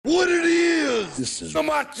This is the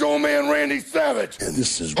Macho Man Randy Savage. And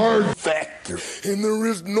this is Hard Factor. And there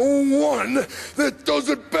is no one that does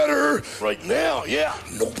it better. Right now, yeah,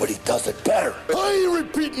 nobody does it better. I ain't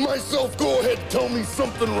repeating myself. Go ahead, tell me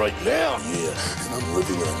something right now. Yeah, and I'm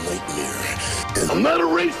living in a nightmare. And I'm not a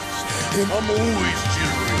racist. And I'm always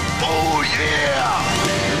jittery. Oh, yeah!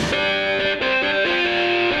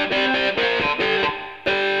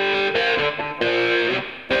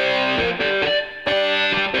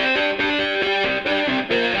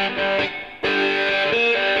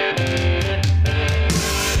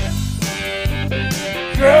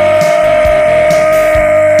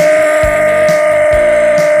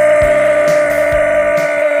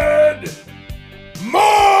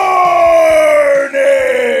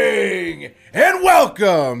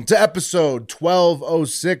 Welcome to episode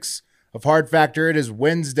 1206 of Hard Factor. It is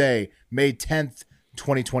Wednesday, May 10th,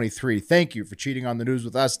 2023. Thank you for cheating on the news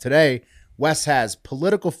with us today. Wes has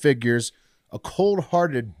political figures, a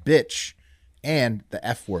cold-hearted bitch, and the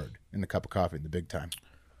F word in the cup of coffee in the big time.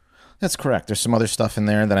 That's correct. There's some other stuff in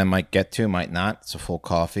there that I might get to, might not. It's a full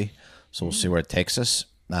coffee, so we'll see where it takes us.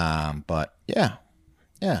 But yeah,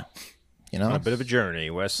 you know, a bit of a journey,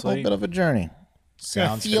 Wesley. A little bit of a journey.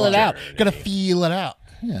 Sounds feel it out. Gonna feel it out.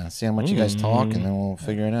 Yeah, see how much you guys talk, and then we'll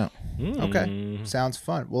figure it out. Okay, sounds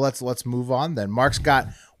fun. Well, let's move on then. Mark's got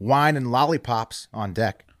wine and lollipops on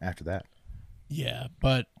deck after that. Yeah,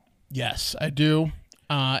 but yes, I do.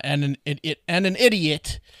 And an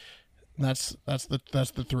idiot. That's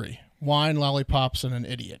the three: wine, lollipops, and an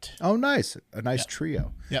idiot. Oh, nice, a nice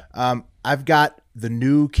trio. Yeah. I've got the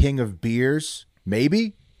new king of beers,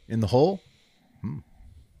 maybe in the hole.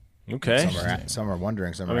 Okay. Some are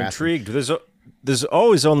wondering. Some are I'm asking. intrigued. There's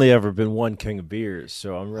always only ever been one king of beers,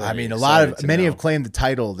 so I'm really. I mean, many have claimed the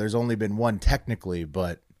title. There's only been one technically,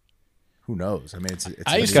 but who knows? I mean, it's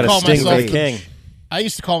I used got to a call sting myself of king. I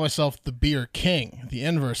used to call myself the beer king, the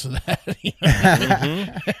inverse of that. You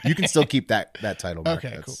know? You can still keep that title, Mark.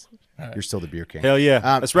 Okay, cool. All right. You're still the beer king. Hell yeah,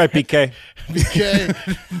 that's right, BK. Okay.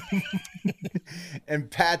 And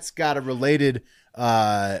Pat's got a related.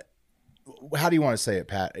 How do you want to say it,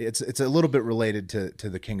 Pat? It's a little bit related to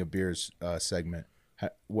the King of Beers segment.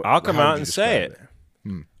 I'll come out and say it.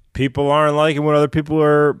 People aren't liking what other people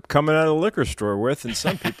are coming out of the liquor store with, and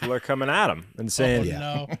some people are coming at them and saying,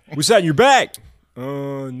 No. "What's that in your bag?"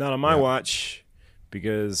 Not on my watch,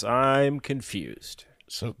 because I'm confused.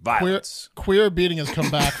 So Violence. queer beating has come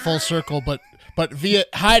back full circle, but via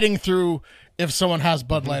hiding through if someone has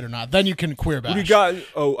Bud Light or not. Then you can queer bash. What do you got?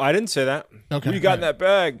 Oh, I didn't say that. Okay, What do you got in that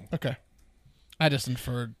bag? Okay. I just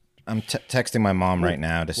inferred. I'm texting my mom right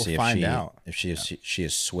now to see find out. if she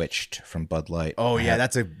is switched from Bud Light. Oh yeah,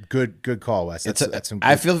 that's a good call, Wes. That's some good,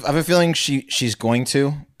 I have a feeling she's going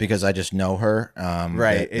to, because I just know her.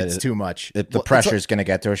 right. It's too much. The pressure is going to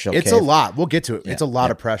get to her. She'll It's cave. a lot. We'll get to it. It's a lot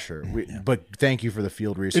of pressure. But thank you for the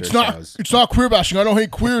field research. It's not queer bashing. I don't hate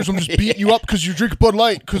queers. I'm just beating you up because you drink Bud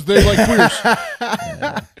Light because they like queers.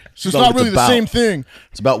 So it's not really the same thing.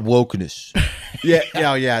 It's about wokeness. Yeah.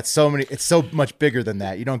 It's so much bigger than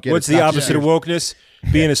that. You don't get. What's the opposite of wokeness?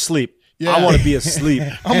 Being asleep. Yeah. I want to be asleep.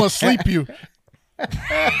 I'm gonna sleep you.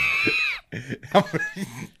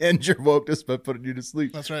 End your wokeness by putting you to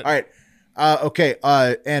sleep. That's right. All right. Okay.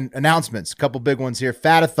 And announcements. A couple big ones here.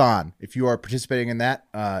 Fatathon. If you are participating in that,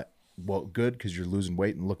 well, good, because you're losing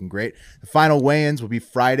weight and looking great. The final weigh-ins will be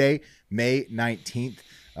Friday, May 19th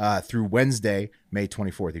through Wednesday, May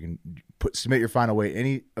 24th. You can submit your final weight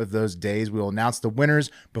any of those days. We will announce the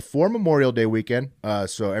winners before Memorial Day weekend,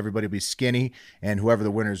 so everybody will be skinny, and whoever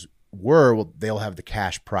the winners were, they'll have the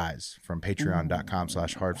cash prize from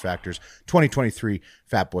patreon.com/hardfactors 2023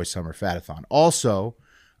 Fatboy Summer Fatathon. Also,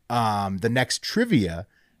 the next trivia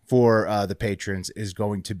for the patrons is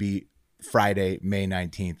going to be Friday, May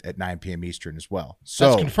 19th at 9 p.m. Eastern as well.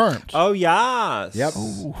 So That's confirmed. Oh, yes. Yep.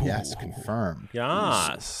 Yes, confirmed.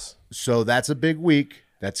 Yes. So that's a big week.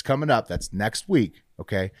 That's coming up. That's next week.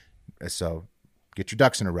 Okay. So get your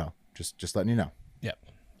ducks in a row. Just letting you know. Yep.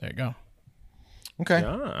 There you go. Okay.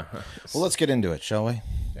 Yeah. Well, let's get into it, shall we?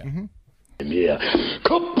 Yeah.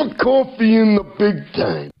 Cup of coffee in the big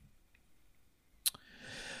time.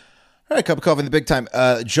 All right, cup of coffee in the big time.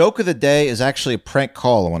 Joke of the day is actually a prank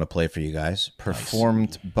call I want to play for you guys,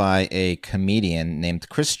 performed by a comedian named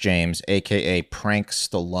Chris James, a.k.a. Prank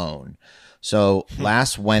Stallone. So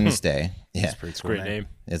last Wednesday, That's pretty cool. Great name.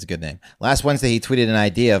 it's a good name. Last Wednesday, he tweeted an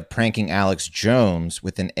idea of pranking Alex Jones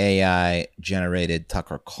with an AI-generated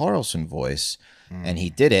Tucker Carlson voice, and he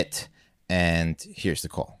did it, and here's the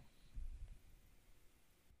call.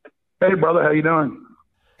 Hey, brother, how you doing?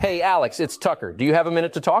 Hey, Alex, it's Tucker. Do you have a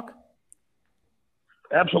minute to talk?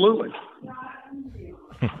 Absolutely.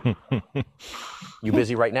 You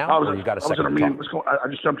busy right now, or you got a second to talk? I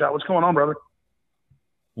just jumped out. What's going on, brother?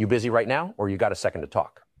 You busy right now, or you got a second to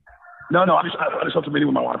talk? No, I just left a meeting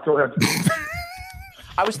with my wife. Go ahead.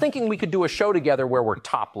 I was thinking we could do a show together where we're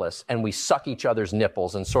topless and we suck each other's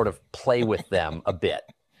nipples and sort of play with them a bit.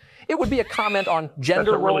 It would be a comment on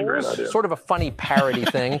gender roles, sort of a funny parody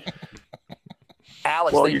thing.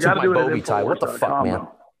 Alex, they took my Bobby tie. What the fuck, man?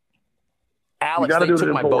 Alex, they took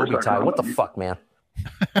my Bobby tie. What the fuck, man?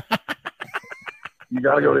 You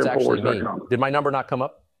got to go to It's actually me. Infowars.com. Did my number not come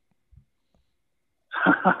up?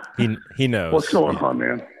 He knows. What's going on,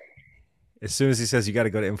 man? As soon as he says you got to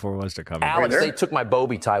go to Infowars.com. Alex, they took my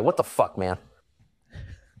Bobby tie. What the fuck, man?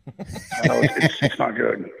 No, it's not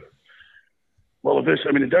good. Well,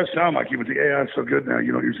 it does sound like you, but the AI is so good now,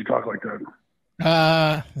 you don't usually talk like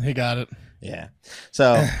that. He got it. Yeah.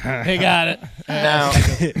 So He got it. now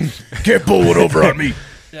Can't pull one over on me.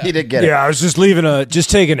 he did get it. Yeah, I was just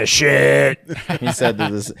taking a shit. He said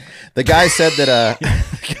that the guy said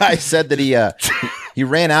that he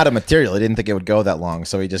ran out of material. He didn't think it would go that long,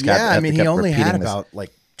 so he just kept he only had repeating this. about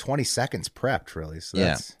like 20 seconds prepped, really. So Yeah.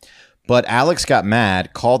 that's, But Alex got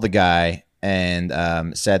mad, called the guy, and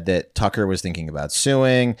said that Tucker was thinking about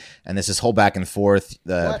suing. And this whole back and forth.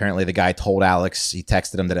 Apparently, the guy told Alex, he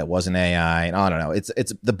texted him that it wasn't AI. And I don't know.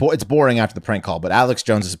 It's boring after the prank call, but Alex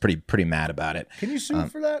Jones is pretty mad about it. can you sue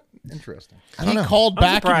for that? Interesting. He called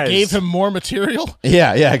back and gave him more material.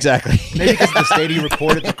 Yeah, exactly. Maybe because the state he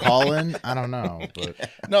recorded the call in. I don't know. But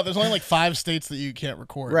No, there's only like 5 states that you can't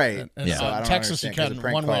record. Right. And Yeah. So I don't Texas, you understand 'cause can of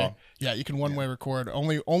prank one way. call. Yeah, you can one way record.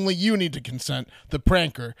 Only you need to consent. The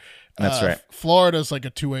pranker. That's right. Florida's like a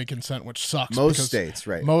 2-way consent, which sucks. Most because states,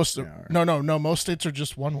 right. Most Yeah, no. Most states are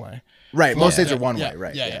just one way. right. Most states Yeah, are one yeah, way.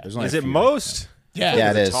 Right. yeah. There's only Is a it few. most? Yeah,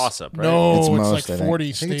 Yeah, it is. Toss up, right? No, It's it's, most, I like think. 40 I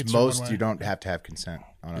think states. it's are one most. way. You don't have to have consent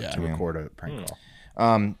to record a prank call.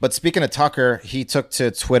 But speaking of Tucker, he took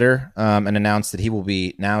to Twitter and announced that he will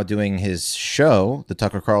be now doing his show, the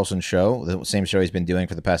Tucker Carlson Show, the same show he's been doing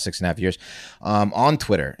for the past 6.5 years, on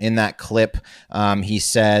Twitter. In that clip, he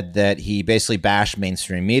said that he basically bashed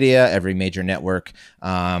mainstream media. Every major network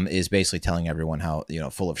is basically telling everyone how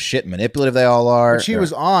full of shit, manipulative they all are. Which he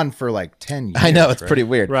was on for like 10 years. I know, it's right? pretty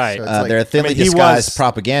weird. Right. So it's like- They're a thinly he disguised was-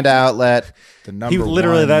 propaganda outlet. The number He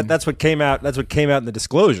literally one. that's what came out. That's what came out in the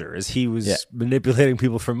disclosure is he was manipulating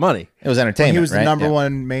people for money. It was entertainment. He was the right? number Yeah.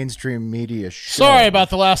 one mainstream media show. Sorry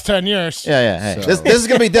about the last 10 years. Yeah. Hey, So- this is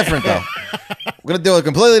gonna be different though. We're gonna do a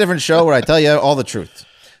completely different show where I tell you all the truth.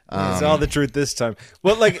 It's all the truth this time.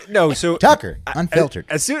 Well, no. So Tucker, unfiltered.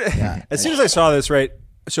 As soon as I saw this, right.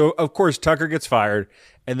 So of course Tucker gets fired,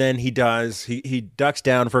 and then he ducks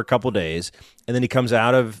down for a couple days, and then he comes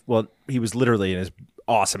out of he was literally in his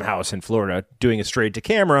awesome house in Florida doing it straight to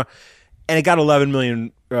camera, and it got 11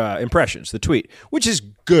 million impressions. The tweet, which is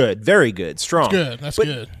good, very good, strong. Good. That's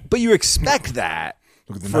good. But you expect that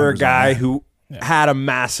for a guy who had a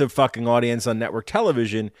massive fucking audience on network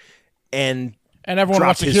television, and everyone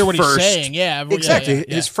wants to hear what he's saying. Yeah, exactly.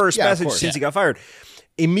 yeah. His first Yeah, of message course. since he got fired.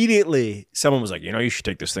 Immediately, someone was like, you should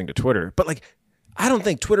take this thing to Twitter. But I don't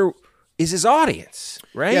think Twitter is his audience,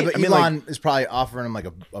 right? Yeah, but I mean, Elon is probably offering him like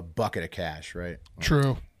a bucket of cash, right?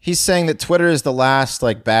 True. He's saying that Twitter is the last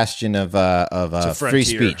bastion of free frontier.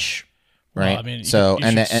 speech, right? Well, I mean, so you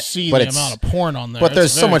and should see but the it's amount of porn on there. but It's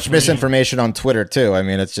there's so very much free. misinformation on Twitter too. I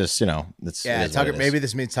mean, it's just it's Yeah, it is what Tucker. it is. Maybe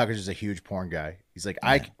this means Tucker's just a huge porn guy. He's like,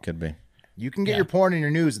 could be. you can get your porn and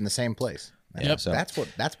your news in the same place. Yep. So That's what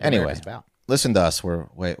anyway, America's about. listen to us. We're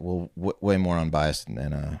way more unbiased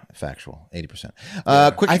than factual. 80%. Quick I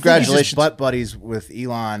think he's congratulations. just butt buddies with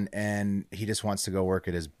Elon, and he just wants to go work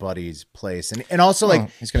at his buddy's place, and also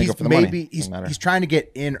he's gonna go for the money. he's Doesn't matter. he's trying to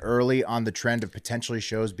get in early on the trend of potentially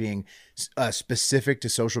shows being specific to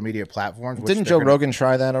social media platforms. which Didn't they're Joe gonna- Rogan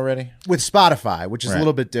try that already? with Spotify, which is Right. a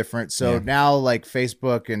little bit different? So now, like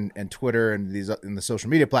Facebook and Twitter and the social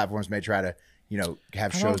media platforms may try to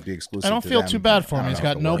have shows be exclusive. I don't to feel them. too bad for I him. don't He's know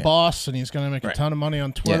got if it no will. boss, and he's going to make a ton of money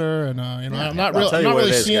on Twitter. And I'm not I'll tell you what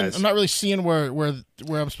it is, seeing. guys. I'm not really seeing where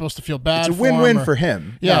I'm supposed to feel bad. It's a for him win-win or- for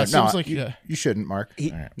him. Yeah, No, it seems no, like you shouldn't, Mark.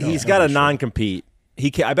 He's got a non-compete.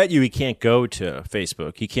 I bet you he can't go to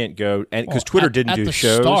Facebook. He can't go, and because Twitter didn't at do the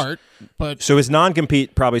shows. start, but So his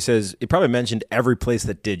non-compete probably mentioned every place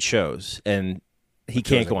that did shows, and he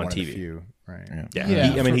can't go on One of the TV. few, right? Yeah,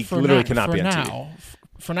 yeah, he for literally now, cannot for be on now. TV.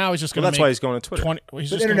 For now, he's just Well, going to. that's why he's going to Twitter. He's But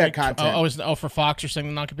just internet gonna make, content. for Fox, you're saying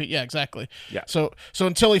the non-compete. Yeah, exactly. Yeah. So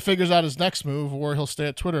until he figures out his next move, or he'll stay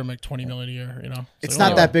at Twitter and make $20 million a year. It's So, not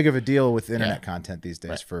yeah. that big of a deal with internet content these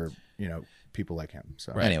days for people like him.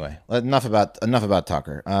 So Anyway, enough about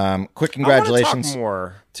Tucker. Quick I wanna congratulations talk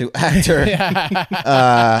more. to actor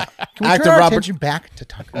Can we actor turn our Robert attention back to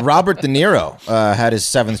Tucker? Robert De Niro had his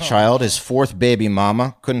 7th child, his 4th baby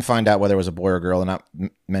mama. Couldn't find out whether it was a boy or girl. I'm not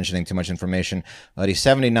mentioning too much information. But he's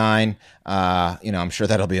 79. I'm sure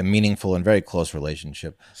that'll be a meaningful and very close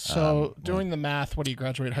relationship. So doing the math, what do you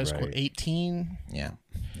graduate high school at 18? Yeah.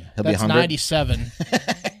 He'll be That's 100. 97.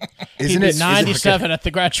 Isn't He'd it be 97 at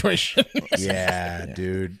the graduation. Yeah,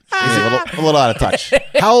 dude. He's a little out of touch.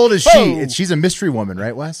 How old is she? She's a mystery woman,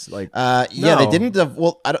 right, Wes? Like, Yeah, No. they didn't.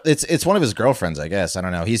 It's one of his girlfriends, I guess. I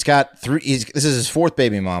don't know. He's got 3. This is his 4th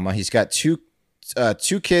baby mama. He's got two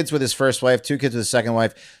kids with his first wife, 2 kids with his second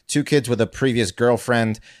wife, 2 kids with a previous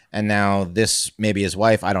girlfriend, and now this maybe his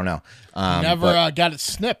wife. I don't know. Never got it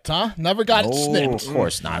snipped, huh? Never got it snipped. Of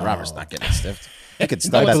course not. Robert's not getting stiffed. He could I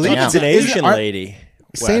stop that believe thing it's out. an Asian lady.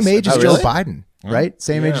 same Wes. age as Oh, Joe really? Biden, right?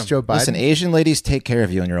 Same age as Joe Biden. Listen, Asian ladies take care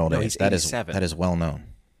of you in your old age. he's That is 87. well known.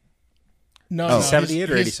 No,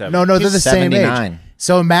 78 or 87? No, they're the same age. 79.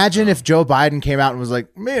 So imagine if Joe Biden came out and was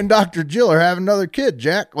like, "Me and Dr. Jill are having another kid,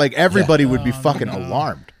 Jack." Like everybody would be fucking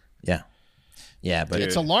alarmed. Yeah. Yeah, but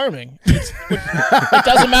It's alarming. It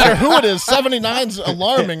doesn't matter who it is. 79's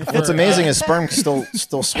alarming. it's amazing his sperm can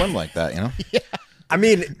still swim like that, you know? I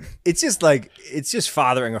mean, it's just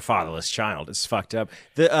fathering a fatherless child. It's fucked up.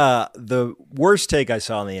 The worst take I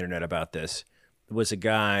saw on the internet about this was a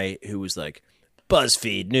guy who was like,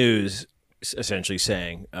 BuzzFeed News essentially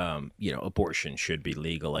saying, abortion should be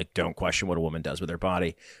legal. Like, don't question what a woman does with her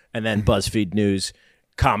body. And then BuzzFeed News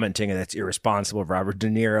commenting, and that's irresponsible of Robert De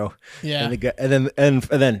Niro. Yeah. And, the guy, and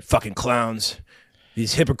then fucking clowns,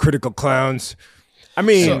 these hypocritical clowns. I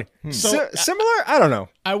mean, similar. I don't know.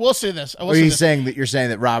 I will say this. Or are you saying that you're saying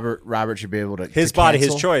that Robert should be able to His to body, his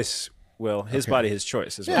cancel? choice. Will his body, his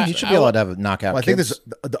choice. Is what Yeah, I'm he saying. should be allowed to have a knockout. Well, I think kids. this is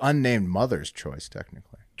the unnamed mother's choice,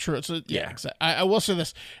 technically. True. So, Yeah. exactly. I will say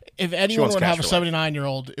this. If anyone wants would have a cash for life.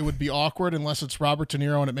 79-year-old, it would be awkward unless it's Robert De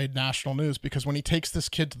Niro and it made national news, because when he takes this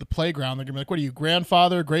kid to the playground, they're going to be like, what are you,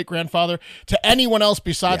 grandfather, great-grandfather? To anyone else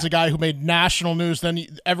besides a guy who made national news, then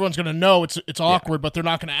everyone's going to know it's awkward, but they're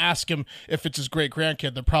not going to ask him if it's his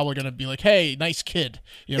great-grandkid. They're probably going to be like, hey, nice kid.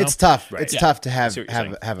 You know? It's tough. Right. It's Yeah. tough to have see what you're have,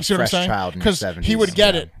 saying. have a You see what I'm fresh saying? child in your Because 70s. he would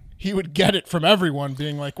get it. He would get it from everyone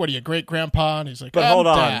being like, what are you, great-grandpa? And he's like, But I'm hold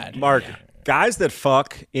on, dad. Mark. Guys that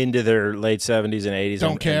fuck into their late 70s and 80s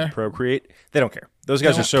Don't and care. procreate, they don't care. Those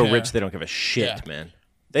guys Don't are so care. rich, they don't give a shit, Yeah. man.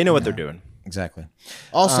 They know what they're doing. Exactly.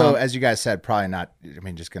 Also, as you guys said, probably not. I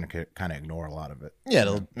mean, just going to kind of ignore a lot of it.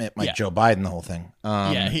 Yeah, it might Joe Biden the whole thing.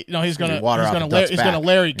 Yeah, he's gonna water off a duck's he's gonna back,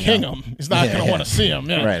 Larry King him. He's not gonna want to see him.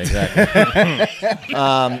 Yeah. Right, exactly.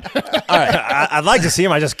 I'd like to see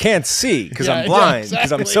him. I just can't see because Yeah, I'm blind yeah,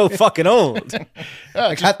 because I'm exactly. so fucking old.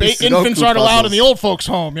 got these Infants Sudoku aren't allowed in puzzles. the old folks'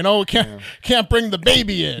 home. You know, we can't bring the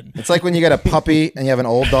baby in. It's like when you get a puppy and you have an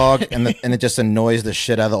old dog and it just annoys the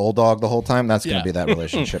shit out of the old dog the whole time. That's going to Yeah. be that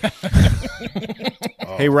relationship.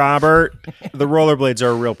 Hey, Robert, the rollerblades are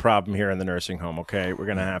a real problem here in the nursing home. Okay, we're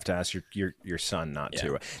gonna have to ask your son not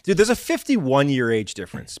to. Dude, there's a 51-year age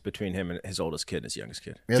difference between him and his oldest kid and his youngest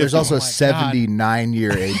kid. Yeah, there's also a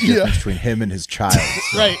 79-year age difference between him and his child.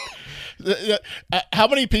 So. Right. How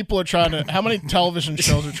many people are trying to? How many television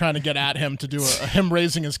shows are trying to get at him to do him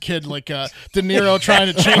raising his kid, like De Niro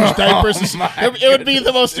trying to change diapers? It would be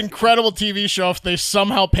the most incredible TV show if they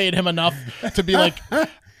somehow paid him enough to be like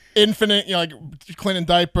infinite, like cleaning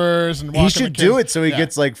diapers and walking He should the do kids. it so he Yeah.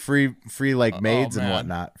 gets like free like maids and man.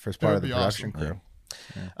 whatnot for part of would the be production awesome. crew.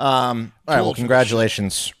 All right. Well, old for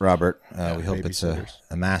congratulations, Robert. We hope it's babysitters.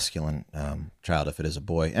 a masculine child if it is a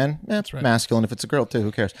boy, and That's right. masculine if it's a girl too.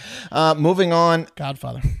 Who cares? Moving on.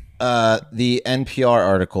 Godfather. The NPR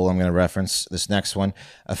article I'm going to reference, this next one.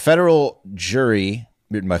 A federal jury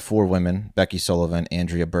written by 4 women, Becky Sullivan,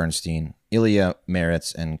 Andrea Bernstein, Ilya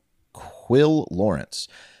Meritz, and Quill Lawrence.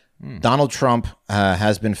 Donald Trump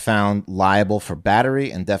has been found liable for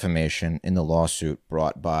battery and defamation in the lawsuit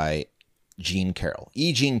brought by Jean Carroll,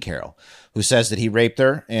 Jean Carroll, who says that he raped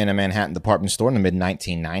her in a Manhattan department store in the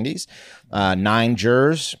mid-1990s. 9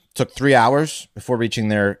 jurors took 3 hours before reaching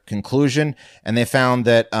their conclusion, and they found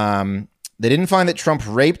that they didn't find that Trump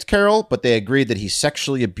raped Carroll, but they agreed that he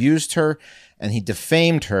sexually abused her and he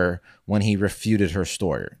defamed her when he refuted her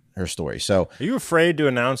story. So, Are you afraid to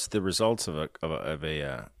announce the results of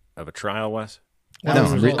a trial, Wes? no,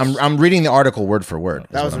 I'm reading the article word for word.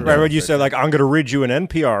 That was Right, what you said, like I'm going to read you an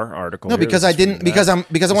NPR article. No, here because that's I didn't. from Because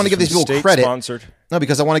that. I want to give these people State credit. Sponsored. No,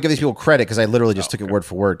 because I want to give these people credit because I literally just took it word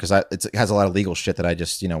for word because it has a lot of legal shit that I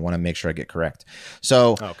just want to make sure I get correct.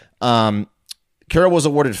 So, Carroll was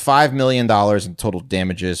awarded $5 million in total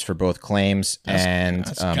damages for both claims,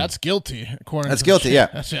 That's guilty. That's guilty,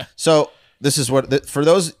 yeah. Yeah. So this is what for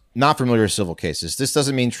those not familiar with civil cases. This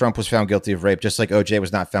doesn't mean Trump was found guilty of rape, just like OJ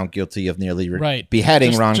was not found guilty of nearly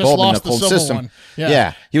beheading Ron Goldman in the cold system.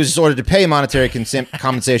 Yeah, he was just ordered to pay monetary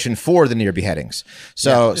compensation for the near beheadings.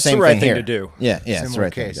 So it's same the right thing thing here. to do. Yeah, it's the Similar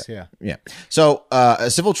right case, thing to do. Yeah. So a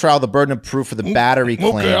civil trial, the burden of proof for the battery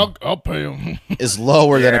claim Okay, I'll pay him. is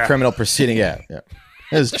lower than a criminal proceeding. Yeah.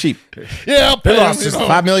 It's cheap. Yeah, I'll pay him. lost his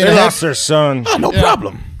 $5 million They a head. lost their son. Oh, no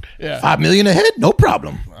problem. Yeah. $5 million a head, no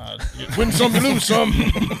problem. Win some, you lose some.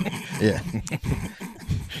 Yeah.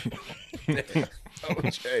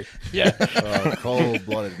 Yeah.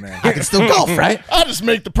 Cold-blooded man. I can still golf, right? I'll just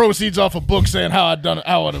make the proceeds off a book saying how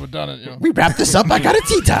I would have done it. You know? We wrap this up. I got a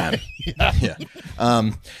tea time.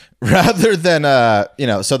 Yeah. Rather than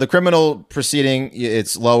so the criminal proceeding,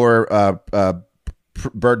 it's lower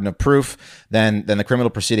burden of proof than the criminal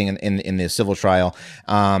proceeding in the civil trial.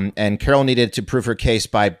 And Carroll needed to prove her case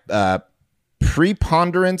by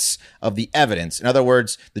preponderance of the evidence. In other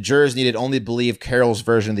words, the jurors needed only believe Carroll's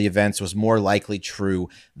version of the events was more likely true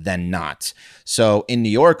than not. So in New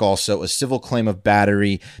York also, a civil claim of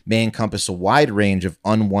battery may encompass a wide range of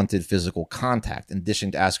unwanted physical contact. In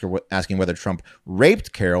addition to asking whether Trump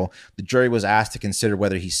raped Carroll, the jury was asked to consider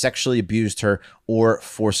whether he sexually abused her or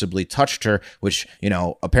forcibly touched her, which,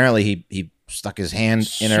 apparently he stuck his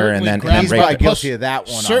hand in her and then He's raped probably her. guilty of that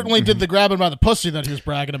one. Certainly did the grabbing by the pussy that he was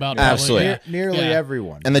bragging about. probably. Absolutely. Nearly Yeah.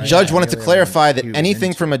 everyone. And the right? judge wanted to Nearly clarify everyone that he was anything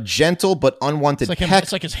into. from a gentle but unwanted peck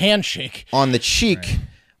It's like his handshake. on the cheek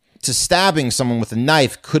to stabbing someone with a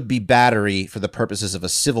knife could be battery for the purposes of a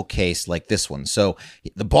civil case like this one. So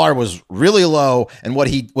the bar was really low, and what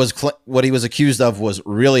he was accused of was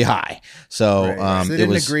really high. So, So they it didn't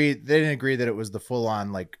was agree. They didn't agree that it was the full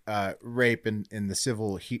on rape in the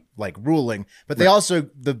civil ruling. But they also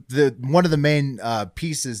the one of the main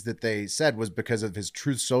pieces that they said was because of his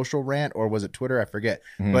Truth Social rant, or was it Twitter? I forget.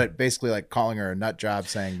 But basically, calling her a nut job,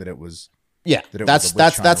 saying that it was. Yeah, that it that's was a witch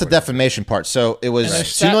hunt that's or the whatever. defamation part. So it was And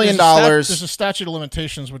 $2 million. There's a statute of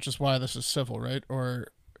limitations, which is why this is civil, right? Or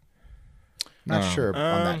Not sure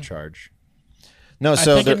on that charge. No, I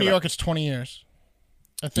so think there- in New York it's 20 years.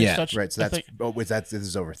 I think Yeah, statute, Right. So I that's think- this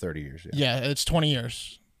is over 30 years. Yeah. yeah, it's 20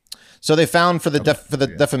 years. So they found for the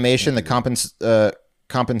defamation, the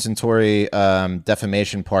compensatory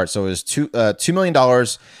defamation part. So it was $2 million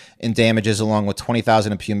in damages, along with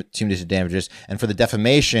 $20,000 in punitive damages, and for the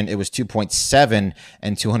defamation, it was 2.7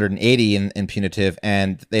 and 280 in punitive.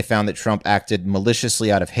 And they found that Trump acted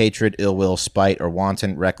maliciously out of hatred, ill will, spite, or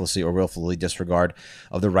wanton, recklessly, or willfully disregard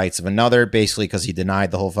of the rights of another. Basically, because he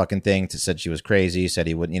denied the whole fucking thing, said she was crazy, said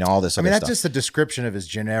he wouldn't, all this. I Other mean, that's stuff. just a description of his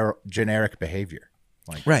generic behavior.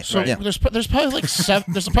 Right. So yeah. there's probably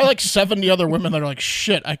like 70 other women that are like,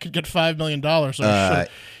 shit, I could get $5 million. So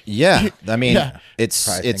Yeah, I mean, Yeah. it's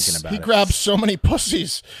Probably thinking about he it. grabbed so many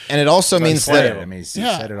pussies. and it also means that I mean, he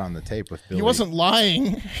Yeah. said it on the tape with Billy. He wasn't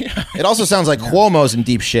lying. it also sounds like Cuomo's in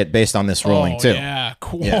deep shit based on this ruling too. Yeah,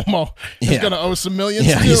 Cuomo is Yeah. gonna owe some millions.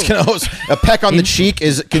 Yeah, too. he's gonna host a peck on the cheek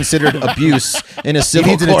is considered abuse in a He civil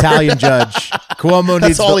needs an court. Italian judge. Cuomo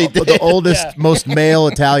needs all he did. the oldest, most male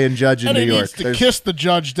Italian judge in and New he York. needs to kiss the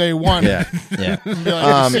judge day one. Yeah, yeah. Be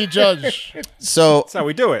like, see, judge. So That's how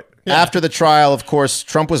we do it. after the trial, of course,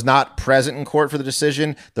 Trump was not present in court for the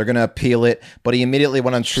decision. They're going to appeal it, but he immediately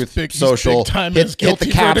went on Truth big- he's Social, big time in hit his the guilty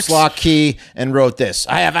caps verdicts. lock key, and wrote this: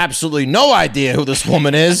 "I have absolutely no idea who this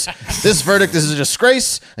woman is. This verdict is a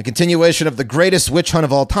disgrace, a continuation of the greatest witch hunt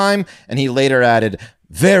of all time." And he later added,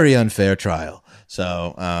 "Very unfair trial."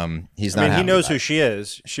 So he's not. I mean, he happy knows about who it. she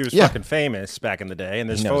is. She was Yeah. fucking famous back in the day, and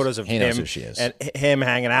there's He knows- photos of he knows him who she is. and him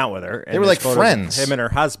hanging out with her. And They were there's like photos of friends. Him and her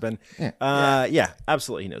husband. Yeah,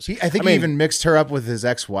 absolutely, he knows. I think he even mixed her up with his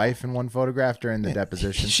ex-wife in one photograph during the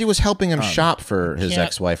deposition. She was helping him shop for his can't-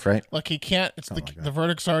 ex-wife, right? Like he can't. It's the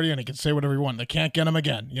verdict's already, and he can say whatever he wants. They can't get him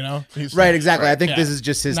again. He's Right, exactly. I think Yeah. this is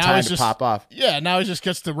just his Now time he's to just- pop off. Yeah, now he just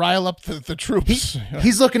gets to rile up the troops.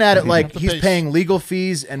 He's looking at it like the he's base. paying legal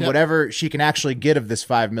fees and Yep. whatever she can actually get of this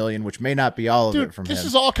 $5 million, which may not be all of Dude, it from this him.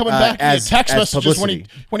 is all coming back to as- the text as messages publicity.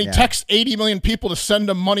 when he Yeah. texts 80 million people to send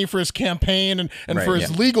him money for his campaign and for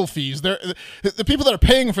his legal fees. The people that are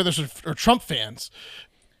paying for this are Trump fans.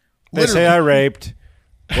 They say I raped.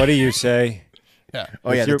 What do you say? Yeah.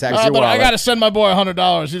 Oh yeah, the your- text. But I got to send my boy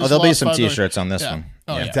 $100. Oh, there'll be some T-shirts on this one.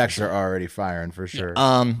 Oh, The yeah. texts are already firing for sure.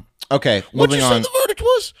 Okay, What'd moving you say on. the verdict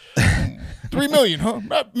was? $3 million, huh?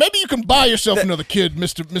 Maybe you can buy yourself another kid,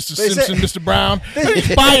 Mr. Simpson, Mr. Brown. Maybe you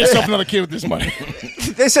can buy yourself another kid with this money.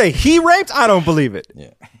 They say he raped. I don't believe it.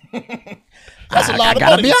 That's a lot of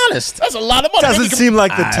gotta money. be honest. That's a lot of money. Maybe Doesn't you can- seem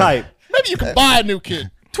like the type. Maybe you can buy a new kid.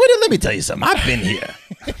 Twitter, let me tell you something. I've been here.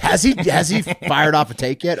 Has he fired off a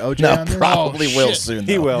take yet? OJ No, on this? probably will shit. soon.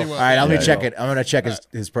 He though. will. All right, let me check it. I'm gonna check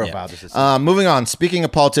his profile. Just to see. Moving on. Speaking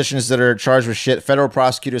of politicians that are charged with shit, federal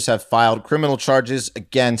prosecutors have filed criminal charges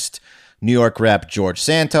against New York Rep. George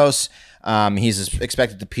Santos. He's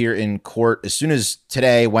expected to appear in court as soon as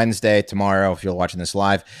today, Wednesday, tomorrow, if you're watching this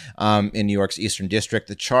live, in New York's Eastern District.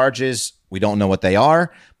 The charges, we don't know what they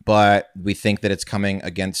are, but we think that it's coming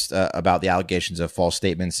against about the allegations of false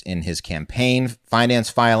statements in his campaign, finance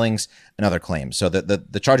filings, and other claims. So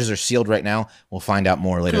the charges are sealed right now. We'll find out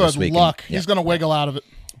more later this Good week. luck. Yeah, He's going to wiggle out of it.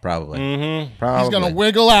 probably. He's going to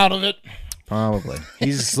wiggle out of it. Probably.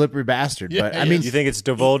 He's a slippery bastard. Yeah, But I he mean, You think it's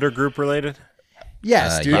DeVolder Group related?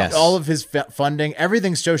 yes, dude. yes. All of his funding,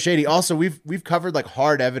 everything's so shady. Also, we've covered like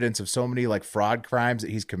hard evidence of so many like fraud crimes that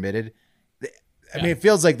he's committed. I mean, it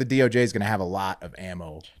feels like the DOJ is going to have a lot of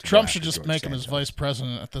ammo. to go Trump after should just George make him his Santos. vice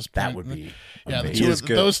president at this point. That would be Yeah, the amazing. two is of,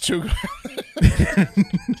 good. those two.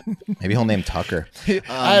 Maybe he'll name Tucker.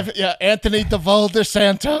 Anthony DeVolder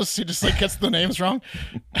Santos. He just like gets the names wrong.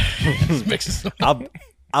 Just mixes them.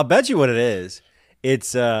 I'll bet you what it is.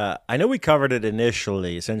 It's I know we covered it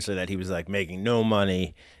initially, essentially that he was like making no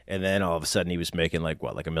money, and then all of a sudden he was making like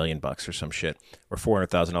 $1 million or some shit, or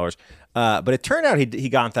 $400,000. But it turned out he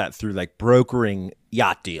got that through like brokering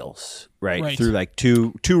yacht deals, right? Through like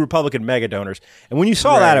two Republican mega donors. And when you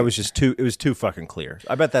saw that, it was too fucking clear.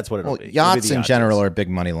 I bet that's what it'll be. It'll be Yachts the in yacht general deals. are a big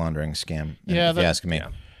money laundering scam. Yeah, if you ask me.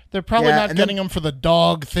 They're probably Yeah, not and getting then- him for the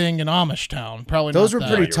dog thing in Amish Town. Probably Those not were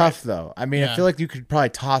that. pretty tough, though. I mean, I Yeah. feel like you could probably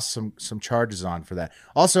toss some charges on for that.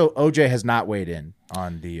 Also, OJ has not weighed in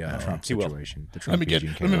on the Trump he will. situation. The Trump Let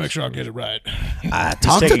me make sure I get it right. I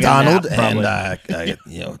talked to taking a Donald nap, probably.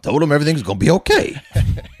 and told him everything's gonna be okay.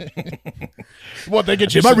 What, they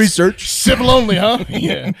get you Did my some research. civil only, huh?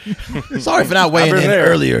 Yeah. Sorry for not weighing been in there.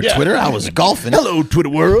 earlier, Twitter. I was golfing. Hello, Twitter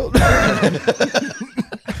world.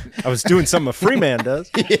 I was doing something a free man does.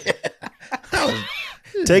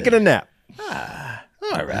 Taking a nap.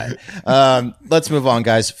 All right. Let's move on,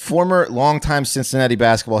 guys. Former longtime Cincinnati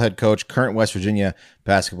basketball head coach, current West Virginia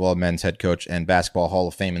basketball men's head coach, and Basketball Hall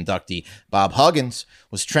of Fame inductee Bob Huggins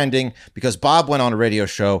was trending because Bob went on a radio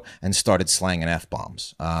show and started slanging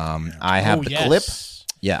F-bombs. I have the clip.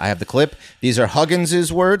 Yeah, I have the clip. These are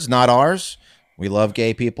Huggins's words, not ours. We love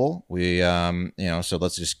gay people. We, so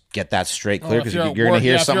let's just get that straight clear because you're going to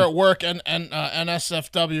hear If something. you're at work and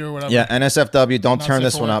NSFW or whatever. Yeah, NSFW, don't turn safe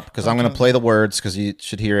this for one work. up because I'm going to play the words because you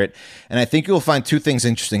should hear it. And I think you'll find two things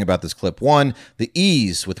interesting about this clip. One, the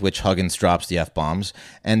ease with which Huggins drops the F-bombs,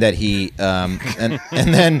 and that he, and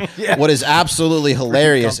then what is absolutely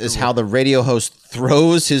hilarious is how the radio host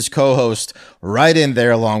throws his co-host right in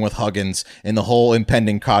there along with Huggins in the whole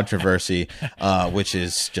impending controversy, which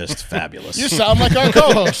is just fabulous. You sound like our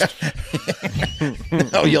co-host.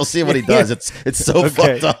 Oh, you'll see what he does. It's so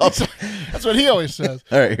fucked up. That's what he always says.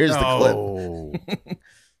 All right, here's the clip.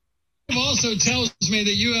 Also tells me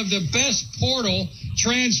that you have the best portal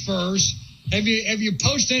transfers. Have you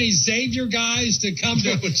poached any Xavier guys to come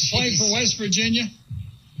to play for West Virginia?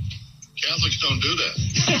 Catholics don't do that.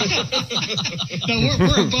 No,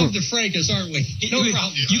 we're above the fracas, aren't we? No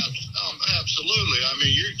problem. Absolutely. I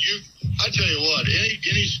mean, I tell you what,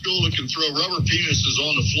 any school that can throw rubber penises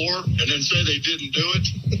on the floor and then say they didn't do it,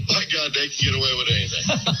 my God, they can get away with anything.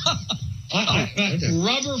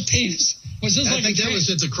 Rubber penis. Was this I think that was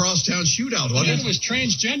at the Crosstown shootout, wasn't It was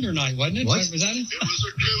transgender night, wasn't it? What? Was that it? It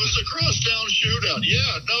was a crosstown shootout. Yeah,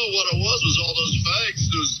 no, what it was all those fags,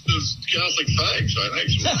 those Catholic fags, I think.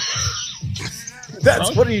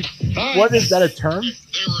 That's what he. All What right. is that a term?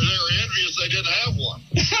 They were envious they didn't have one.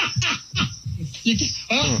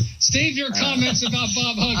 Steve, your comments about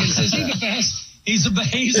Bob Huggins. Is he the best? He's the best.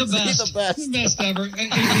 He's the best. He's the best. The best ever.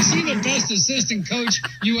 Is he the best assistant coach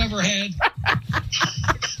you ever had?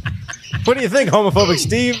 What do you think, homophobic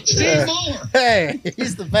Steve? Steve Muller. Hey,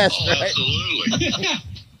 he's the best, Oh, right? absolutely.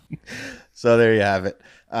 So there you have it.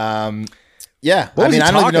 Yeah, What was he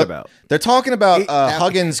I don't even talking know. about? They're talking about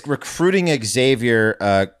Huggins recruiting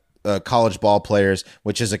Xavier college ball players,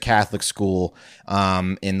 which is a Catholic school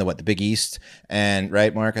in the Big East, and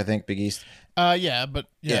right, Mark, I think Big East. Yeah, but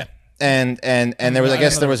yeah. And there was, I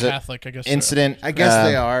guess, there was a Catholic, I guess incident. I guess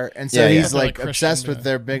they are, and so yeah, he's yeah. like Like obsessed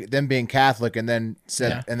Christian, with them being Catholic, and then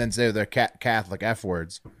Yeah. say their Catholic F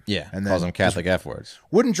words. Yeah, and calls then them Catholic F words.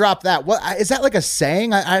 Wouldn't drop that. What is that like a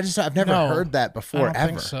saying? I've never No, heard that before I don't ever.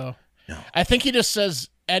 think so. No. I think he just says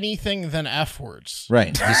anything than F words.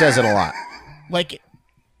 Right, he says it a lot. Like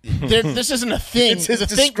this isn't a thing. It's his The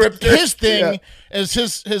thing- descriptor. His thing Yeah. is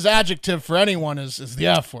his adjective for anyone is the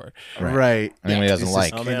F word. Right. Anyone he doesn't It's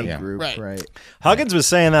like. this skinny Yeah. group, Right. right. Huggins was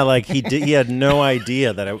saying that like he had no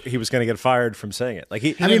idea that he was going to get fired from saying it. Like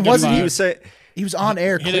he didn't get he fired. was saying He was on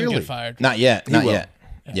air He clearly. didn't get fired. Not yet. Not will. yet.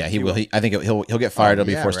 Yeah, he will. I think he'll get fired. He'll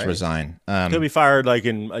be yeah, forced right. to resign. he'll be fired like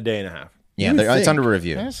in a day and a half. Yeah, You would it's think. under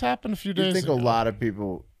review. This happened a few I days think ago. a lot of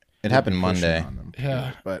people. It happened would be pushing Monday. on them.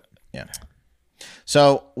 Yeah. But Yeah.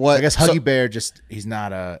 So what? I guess so- Huggy Bear he's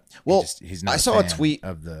not a. Well, he's not. I saw a fan tweet-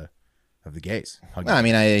 of the gays. Huggy No, I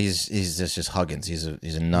mean, he's just Huggins. He's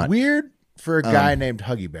a nut. Weird for a guy named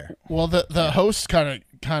Huggy Bear. Well, the host kind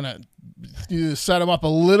of set him up a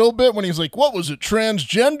little bit when he was like, "What was it,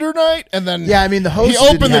 transgender night?" And then Yeah, I mean, the host he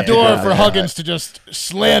opened didn't the have to door go for there. Huggins to just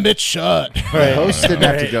slam it shut. The host didn't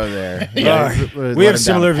have to go there. We let have him down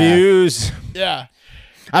similar the path. views. Yeah.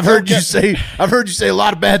 I've heard you say a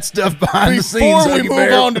lot of bad stuff behind the scenes. Before we Huggy move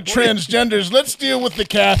Bear. on to transgenders, let's deal with the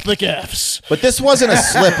Catholic Fs. But this wasn't a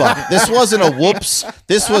slip up. This wasn't a whoops.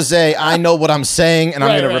 This was a I know what I'm saying and I'm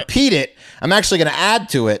Right, going to right. repeat it. I'm actually going to add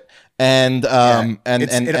to it and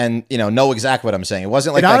It's- know exactly what I'm saying. It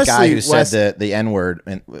wasn't like It that guy honestly, who Wes- said the N word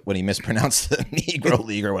when he mispronounced the Negro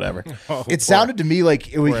League or whatever. It sounded to me like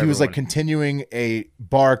he was like continuing a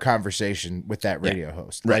bar conversation with that radio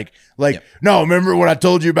host. Right. Like, no, remember what I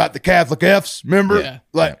told you about the Catholic Fs? Remember? Yeah.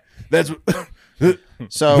 Like, that's what.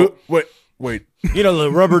 So Wait. You know,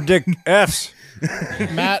 the rubber dick Fs.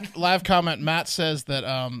 Matt, live comment. Matt says that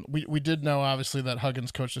we did know obviously that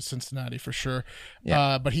Huggins coached at Cincinnati for sure.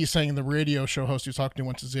 Yeah. But he's saying the radio show host he was talking to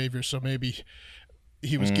went to Xavier, so maybe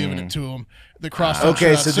he was giving it to him. The cross.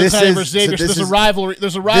 Okay, so this Cincinnati is- versus Xavier. so this there's is- a rivalry.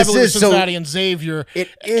 There's a rivalry is- with so Cincinnati and Xavier. It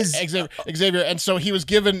is- Xavier, and so he was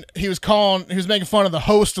making fun of the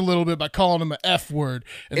host a little bit by calling him an F word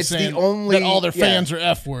and It's the saying only- that all their yeah. fans are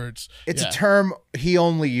F words. It's Yeah. a term he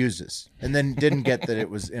only uses, and then didn't get that it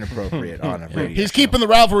was inappropriate on a radio. He's show. keeping the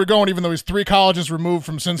rivalry going, even though he's 3 colleges removed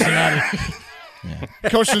from Cincinnati.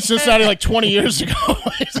 Coached in Cincinnati like 20 years ago.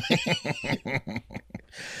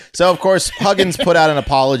 So, of course, Huggins put out an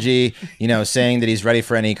apology, saying that he's ready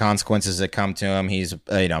for any consequences that come to him. He's,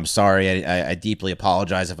 I'm sorry. I deeply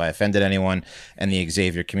apologize if I offended anyone and the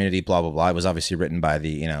Xavier community, blah, blah, blah. It was obviously written by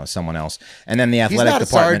someone else. And then the He's athletic not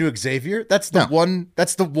sorry department. to Xavier. That's the one.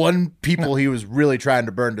 That's the one people he was really trying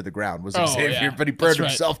to burn to the ground was Oh, Xavier, yeah. but he burned That's right.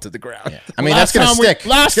 himself to the ground. I mean, that's going to stick.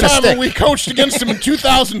 Last It's gonna time stick. when we coached against him in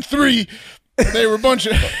 2003, they were a bunch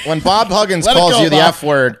of. When Bob Huggins Let it calls go, you the Bob. F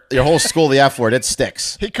word, your whole school the F word, it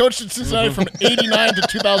sticks. He coached in Cincinnati from 89 to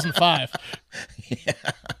 2005.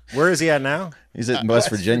 Where is he at now? He's at West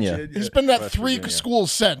Virginia. He's been at 3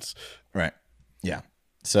 schools since. Right. Yeah.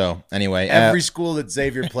 So, anyway. Every school that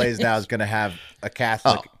Xavier plays now is going to have a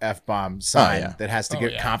Catholic F-bomb sign yeah. that has to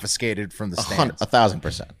get confiscated from the stands.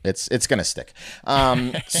 1,000%. It's going to stick.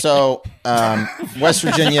 West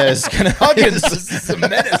Virginia is going to. Huggins, this is a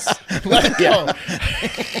menace. Let it go.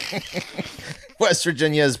 West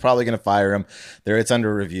Virginia is probably going to fire him. It's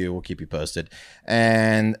under review. We'll keep you posted.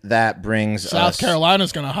 And that brings South us,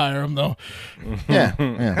 Carolina's going to hire him, though. Yeah.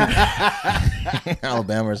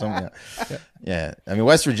 Alabama or something. Yeah. I mean,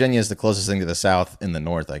 West Virginia is the closest thing to the South in the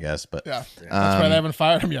North, I guess. But Yeah. That's why they haven't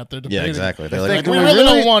fired him yet. They're debating. yeah, exactly. They're Like, like, we really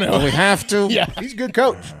don't want to. Do we have to? Yeah. He's a good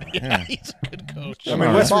coach. Yeah, he's a good coach. I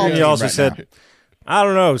mean, West Ball Virginia team also right said, now. "I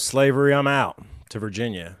don't know, slavery. I'm out." To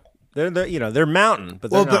Virginia, they're mountain,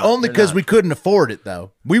 but Well, they're but not, only they're because not. we couldn't afford it,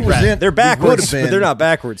 though. We was in. They're we backwards, would've been- but they're not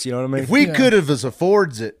backwards. You know what I mean? If we could have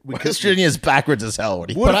affords it, we could West Virginia is backwards as hell. What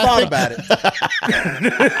do you would have But I thought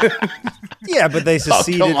think- about it. Yeah, but they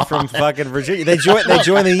seceded from fucking Virginia. They joined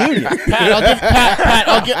the union. Pat,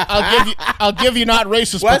 I'll give you not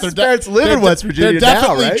racist, but West parents live in West Virginia They're now,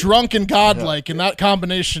 definitely right? drunk and godlike, and that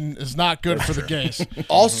combination is not good for the gays.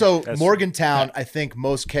 Also, Morgantown, I think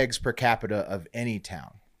most kegs per capita of any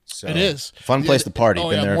town. So It is Fun place to party. Oh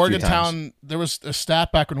Been yeah, there a few times. Morgantown. There was a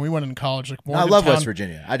stat back when we went in college. Like I Morgantown, love West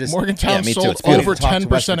Virginia. Morgantown Yeah, me too. sold It's beautiful. over Talk to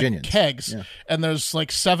West 10% of Virginians. kegs, Yeah. and there's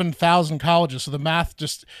like 7,000 colleges. So the math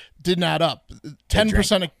just didn't add up.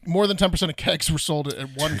 10%, more than 10% of kegs were sold at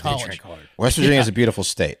one college. West Virginia is a beautiful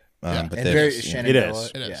state. But and they- very yeah. Shenandoah.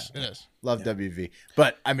 is. It is. Yeah. It is. Love WV.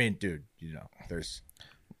 But I mean, dude, there's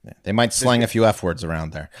They might slang a few F words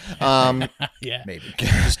around there. Yeah. maybe.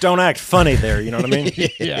 Just don't act funny there. You know what I mean?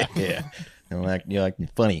 Yeah. Yeah. You're like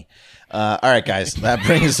funny. All right, guys. That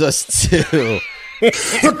brings us to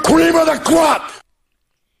The cream of the crop!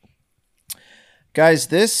 guys.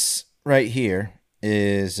 This right here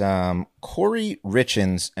is Corey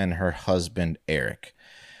Richins and her husband Eric,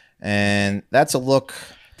 and that's a look.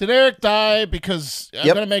 Did Eric die because I'm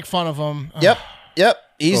Yep. going to make fun of him? Yep.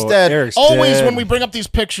 He's dead. Eric's Always dead. when we bring up these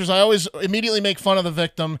pictures, I always immediately make fun of the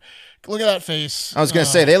victim. Look at that face. I was going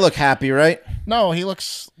to say, they look happy, right? No, he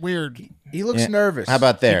looks weird. He looks nervous. How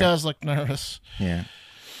about He there? does look nervous. Yeah.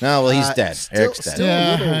 No, well, he's dead. Eric's dead. Still Yeah,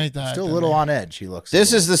 a little, he died, still a didn't little he? on edge. He looks. This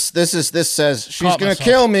says she's Caught going to myself.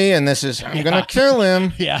 kill me, and this is I'm going to kill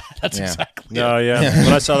him. Yeah, that's Yeah. exactly. No, yeah.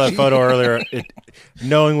 When I saw that photo earlier,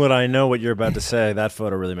 knowing what I know, what you're about to say, that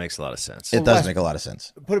photo really makes a lot of sense. It does make a lot of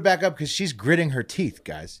sense. Put it back up because she's gritting her teeth,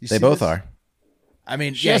 guys. You They see both this? are. I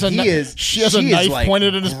mean, She yeah, has a he kni- is. she has a is, knife like,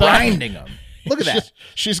 pointed at his back. grinding him. Look at that.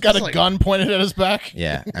 She's got a gun pointed at his back.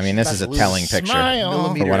 Yeah, I mean, this is a telling picture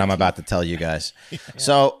Smile. for what I'm about to tell you guys.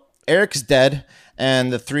 So Eric's dead,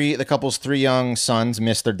 and the couple's 3 young sons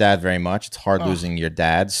miss their dad very much. It's hard losing your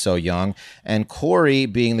dad so young. And Corey,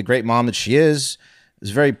 being the great mom that she is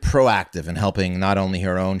very proactive in helping not only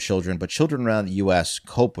her own children, but children around the U.S.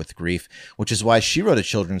 cope with grief, which is why she wrote a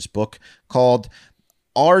children's book called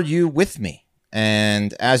Are You With Me?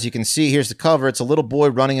 And as you can see, here's the cover. It's a little boy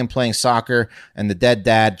running and playing soccer, and the dead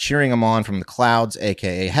dad cheering him on from the clouds,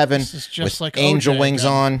 a.k.a. heaven, This is just with like angel OJ wings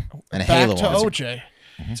again. on and a Back halo to on. OJ.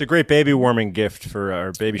 It's a great baby warming gift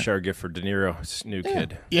or baby shower gift for De Niro's new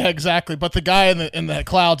kid. Yeah, exactly. But the guy in the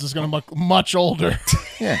clouds is going to look much older.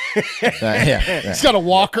 Yeah. Yeah. He's got a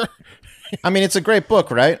walker. I mean, it's a great book,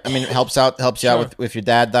 right? I mean, it helps you out with if your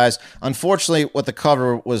dad dies. Unfortunately, what the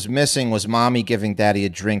cover was missing was mommy giving daddy a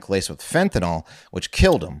drink laced with fentanyl, which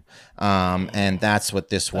killed him. And that's what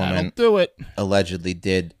this woman do it. allegedly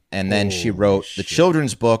did. And then she wrote the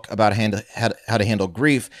children's book about how to handle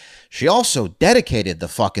grief. She also dedicated the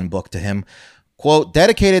fucking book to him. Quote,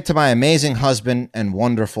 dedicated to my amazing husband and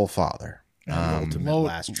wonderful father.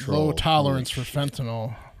 Low tolerance for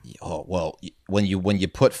fentanyl. Oh, well, when you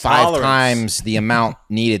put 5 times the amount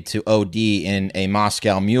needed to OD in a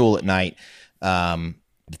Moscow Mule at night,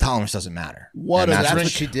 the tolerance doesn't matter. What That's what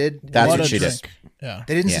she did. That's what a she did. drink. Yeah.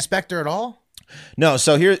 They didn't suspect her at all. No,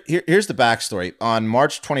 so here's the backstory. On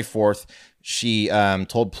March 24th, she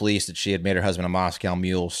told police that she had made her husband a Moscow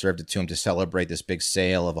Mule, served it to him to celebrate this big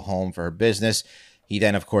sale of a home for her business. He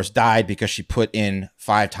then, of course, died because she put in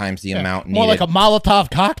 5 times the amount needed. More like a Molotov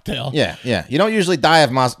cocktail. Yeah. You don't usually die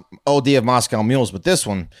of OD of Moscow Mules, but this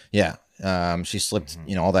one, yeah. She slipped,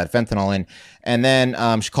 all that fentanyl in, and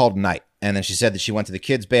then she called night. And then she said that she went to the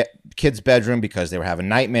kid's bedroom because they were having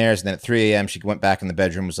nightmares. And then at 3 a.m., she went back in the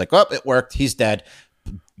bedroom, was like, oh, it worked. He's dead.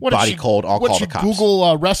 Body cold. I'll call the cops. Google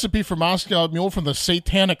a recipe for Moscow Mule from the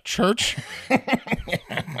Satanic Church?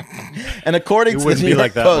 And according It to wouldn't the be New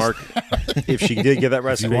like York that, Post, Mark. If she did get that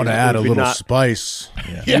recipe, You want to it add a would be little not- spice.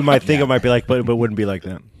 You might think it might be like, but it wouldn't be like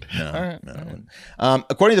that.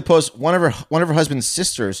 according to the Post, one of her husband's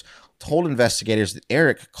sisters told investigators that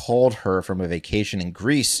Eric called her from a vacation in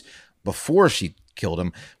Greece before she killed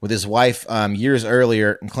him with his wife years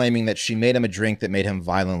earlier, and claiming that she made him a drink that made him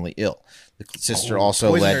violently ill. The sister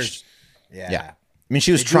also alleged. Yeah. I mean,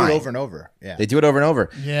 she was They do trying it over and over. Yeah. They do it over and over.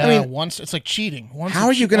 Yeah, I mean, once it's like cheating. Once how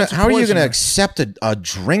are you once gonna accept a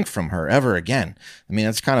drink from her ever again? I mean,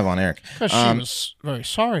 that's kind of on Eric. Because she was very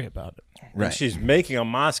sorry about it. Right. She's making a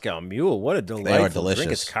Moscow Mule. What a delightful delicious.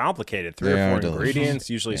 drink. It's complicated. 3 They or are 4 delicious. ingredients,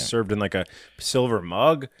 usually served in like a silver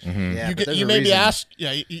mug. Yeah, You, but there's you a maybe reason. ask,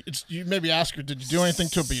 you maybe ask her, did you do anything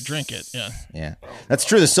to it? But you drink it, yeah. Yeah, that's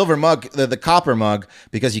true. The silver mug, the copper mug,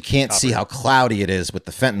 because you can't see how cloudy it is with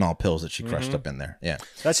the fentanyl pills that she crushed up in there. Yeah.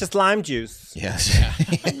 That's just lime juice. Yes.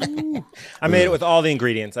 I made it with all the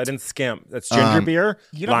ingredients. I didn't skimp. That's ginger beer,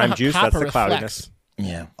 you don't know lime how juice. That's copper the cloudiness. reflects.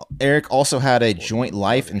 Yeah. Eric also had a joint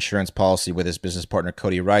life insurance policy with his business partner,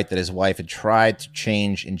 Cody Wright, that his wife had tried to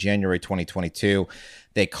change in January 2022.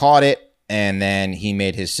 They caught it, and then he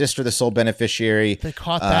made his sister the sole beneficiary. They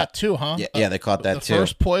caught that too, huh? Yeah, they caught that the too.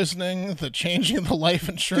 first poisoning, the changing of the life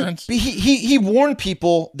insurance. He warned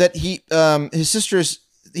people that his sister's.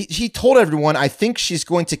 He told everyone, I think she's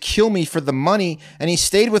going to kill me for the money, and he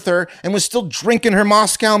stayed with her and was still drinking her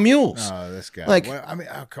Moscow Mules. Oh, this guy. Like, Well, I mean,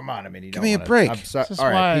 oh, come on. I mean, you give don't me a wanna- break. I'm sorry. This is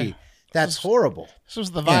R.I.P. why- That's horrible. This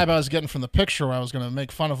was the vibe I was getting from the picture where I was going to make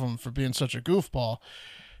fun of him for being such a goofball.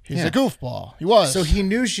 He's a goofball. He was. So he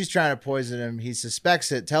knew she's trying to poison him. He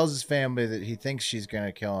suspects it, tells his family that he thinks she's going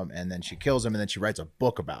to kill him, and then she kills him, and then she writes a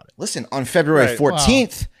book about it. Listen, on February Right.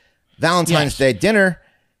 14th, Valentine's Yes. Day dinner,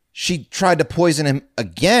 she tried to poison him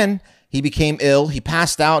again. He became ill. He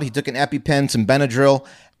passed out. He took an EpiPen, some Benadryl,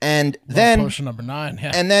 and then potion number 9.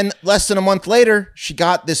 Yeah. and then less than a month later, she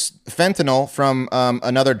got this fentanyl from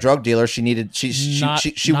another drug dealer. She needed she Not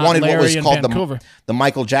wanted what was Larry in called Vancouver. the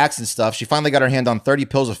Michael Jackson stuff. She finally got her hand on 30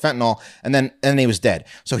 pills of fentanyl, and then he was dead.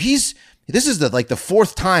 So this is the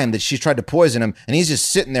 4th time that she's tried to poison him, and he's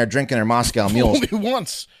just sitting there drinking her Moscow Mules. Only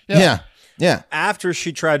once. Yeah. Yeah. after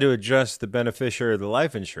she tried to adjust the beneficiary of the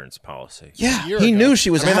life insurance policy. Yeah, year he ago. knew she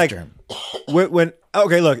was after like, him. When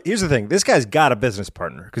okay, look, here's the thing. This guy's got a business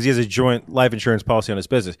partner because he has a joint life insurance policy on his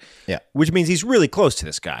business. Yeah. Which means he's really close to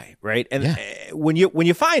this guy, right? And when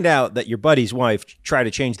you find out that your buddy's wife tried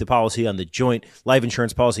to change the policy on the joint life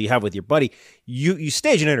insurance policy you have with your buddy, you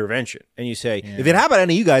stage an intervention and you say, if it happened to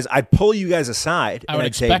any of you guys, I'd pull you guys aside and would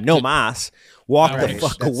I'd say, expect no it. mas, walk the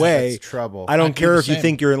fuck away. That's trouble. I don't I'd do care the if you same.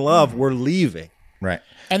 think you're in love, we're leaving. Right.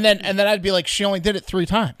 And then I'd be like, she only did it 3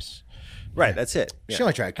 times. Right, that's it. Yeah. She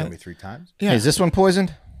only tried to kill me 3 times. Yeah. Hey, is this one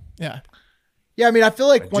poisoned? Yeah. Yeah, I mean, I feel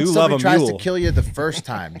like once do love somebody a tries to mule. kill you the first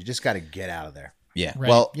time, you just got to get out of there. Yeah. Right.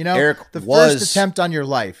 Well, You know, Eric the was first attempt on your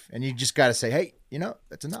life, and you just got to say, hey, you know,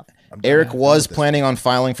 that's enough. I'm done. Eric I'm done was with this. planning on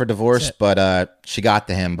filing for divorce, but she got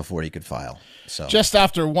to him before he could file. So Just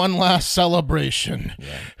after one last celebration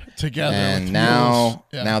together. and with now mules.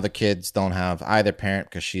 Yeah. now the kids don't have either parent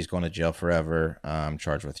because she's going to jail forever,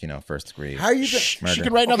 charged with first degree. How are you? murder. She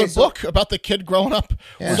could write another book about the kid growing up.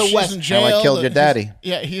 Yeah. So So she's in jail. How I Killed Your that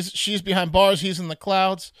Daddy. she's behind bars. He's in the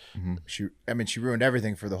clouds. She ruined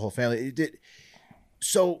everything for the whole family. It did.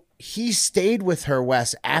 So he stayed with her,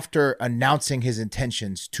 Wes, after announcing his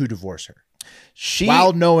intentions to divorce her,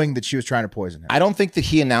 while knowing that she was trying to poison him. I don't think that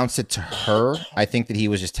he announced it to her. I think that he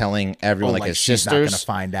was just telling everyone, like his she's not sisters. going to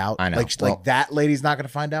find out. I know. Like Well, that lady's not going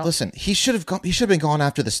to find out. Listen, he should have gone. He should have been gone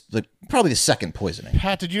after this. Probably the second poisoning.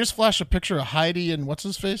 Pat, did you just flash a picture of Heidi and what's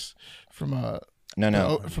his face from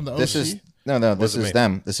No. from the This OC? is no. This is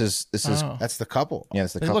them. This is Oh. That's the couple. yeah.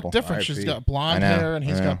 It's the They couple. look different. She's RIP. got blonde I know, hair and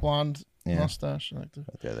he's I know. got blonde Yeah. mustache. Like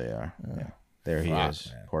that. There they are. Yeah. There he Fuck,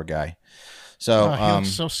 is. Poor guy. So He looks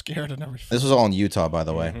so scared and everything. this was all in Utah, by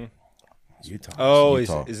the way. Utah. Oh,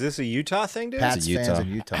 Utah. is this a Utah thing, dude? Pat's Utah. fans in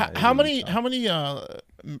Utah. How many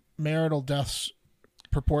marital deaths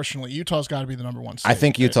proportionally? Utah's got to be the number one state. I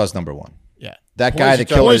think Utah's number one. Yeah. That guy that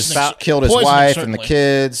killed his Poisoning, wife and the certainly.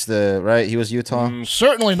 kids. Right? He was Utah.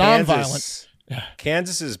 Certainly nonviolent. Kansas.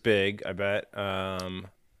 Kansas is big, I bet. Man,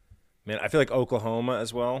 I feel like Oklahoma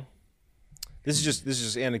as well. This is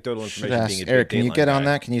just anecdotal Should information. ask Being a Eric. big Can you Dateline get on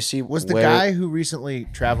guy. that? Can you see? Was the where- guy who recently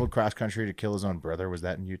traveled cross country to kill his own brother? Was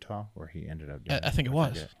that in Utah, where he ended up? Doing I think it was.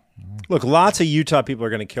 forget. Look, lots of Utah people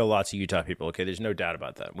are going to kill lots of Utah people. Okay, there's no doubt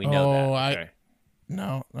about that. We know that. Okay?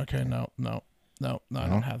 No. Okay. No. I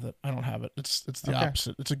don't have it. I don't have it. It's the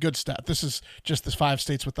opposite. It's a good stat. This is just the 5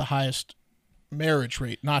 states with the highest marriage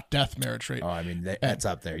rate, not death marriage rate. Oh, I mean that's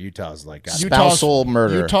up there. Utah's like got Spousal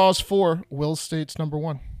murder. Utah's 4. Will State's number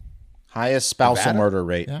 1. Highest spousal Nevada? murder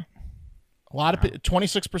rate. Yeah. A lot of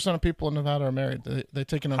 26% of people in Nevada are married. They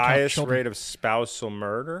take into account Highest children. rate of spousal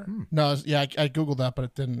murder. No, I googled that, but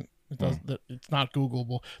it didn't. It does. It's not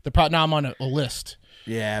Googleable. Now I'm on a list.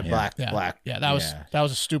 yeah, black. Yeah, that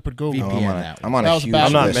was a stupid Google. VPN. I'm on that a, I'm on That a was a huge bad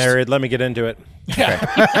I'm not list. married. Let me get into it.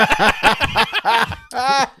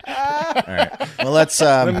 Well, let's.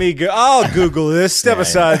 Let me go. I'll Google this. Step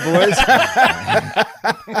aside, boys.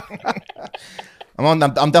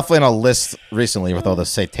 I'm definitely on a list recently with all the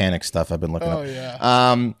satanic stuff I've been looking up. yeah.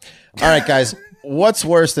 All right, guys. What's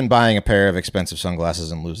worse than buying a pair of expensive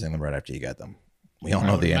sunglasses and losing them right after you get them? We all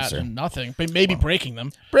know the answer. Imagine nothing, but maybe breaking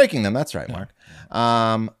them. Breaking them. That's right, Mark.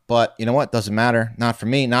 But you know what? Doesn't matter. Not for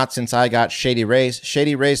me. Not since I got Shady Rays.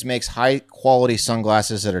 Shady Rays makes high quality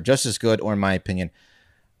sunglasses that are just as good, or in my opinion,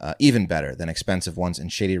 even better than expensive ones.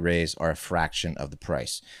 And Shady Rays are a fraction of the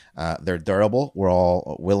price. They're durable.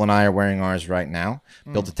 Will and I are wearing ours right now.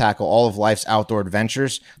 Built to tackle all of life's outdoor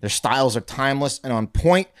adventures. Their styles are timeless and on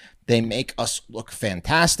point. They make us look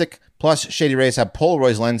fantastic. Plus, Shady Rays have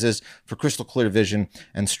Polaroid lenses for crystal clear vision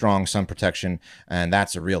and strong sun protection, and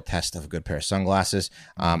that's a real test of a good pair of sunglasses.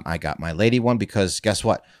 I got my lady one because guess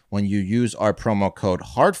what? When you use our promo code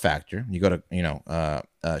HARDFACTOR, you go to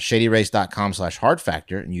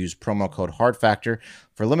shadyrays.com/hardfactor and use promo code HARDFACTOR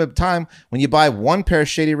for a limited time. When you buy one pair of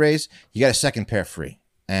Shady Rays, you get a second pair free,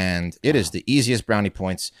 and it is the easiest brownie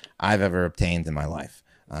points I've ever obtained in my life.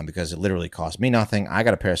 Because it literally cost me nothing. I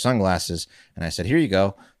got a pair of sunglasses, and I said, here you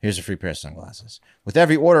go. Here's a free pair of sunglasses. With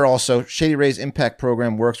every order also, Shady Rays Impact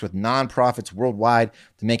Program works with nonprofits worldwide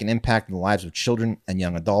to make an impact in the lives of children and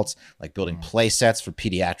young adults, like building play sets for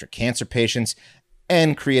pediatric cancer patients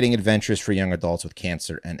and creating adventures for young adults with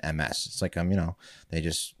cancer and MS. It's like, they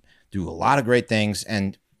just do a lot of great things,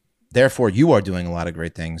 and therefore, you are doing a lot of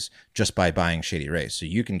great things just by buying Shady Rays. So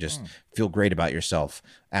you can just feel great about yourself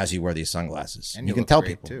as you wear these sunglasses. And you can look tell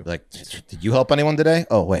great, people, too. like, did you help anyone today?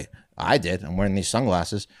 Oh, wait, I did. I'm wearing these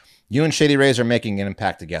sunglasses. You and Shady Rays are making an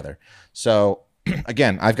impact together. So,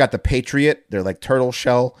 again, I've got the Patriot. They're like turtle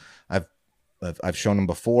shell. I've I've shown them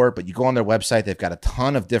before, but you go on their website. They've got a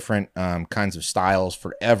ton of different kinds of styles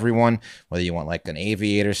for everyone, whether you want like an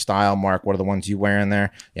aviator style. Mark, what are the ones you wear in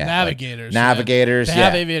there? Yeah, navigators. Navigators. They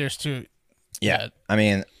have aviators too. Yeah. I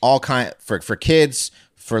mean, all kind for kids,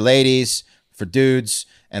 for ladies, for dudes,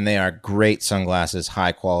 and they are great sunglasses,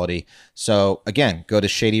 high quality. So again, go to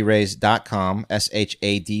shadyrays.com,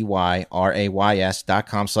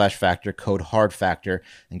 SHADYRAYS.com/factor, code hard factor,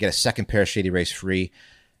 and get a second pair of Shady Rays free.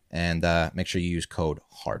 And make sure you use code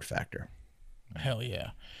hard factor. Hell yeah.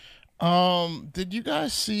 Did you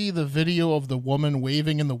guys see the video of the woman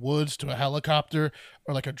waving in the woods to a helicopter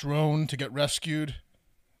or like a drone to get rescued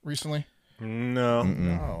recently?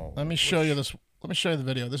 No. Let me show you this. Let me show you the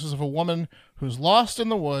video. This is of a woman who's lost in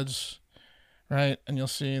the woods, right? And you'll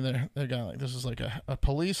see they got like, this is like a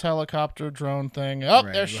police helicopter drone thing. Oh,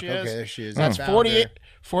 Right. there she is. Okay, there she is. That's I found her.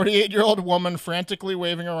 48-year-old woman frantically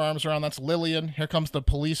waving her arms around. That's Lillian. Here comes the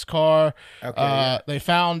police car. Okay, yeah. They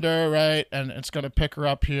found her, right? And it's going to pick her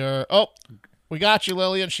up here. Oh, we got you,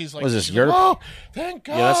 Lillian. She's like, Was this she's Europe? Like, oh, thank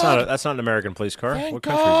God. Yeah, that's not an American police car. Thank What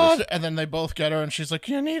country God. is this? And then they both get her, and she's like,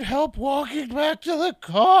 you need help walking back to the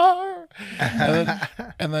car.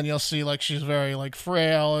 and then you'll see, like, she's very, like,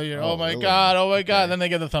 frail. You know, oh, my God. Okay. And then they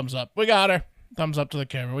get the thumbs up. We got her. Thumbs up to the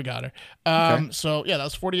camera. We got her. So, yeah, that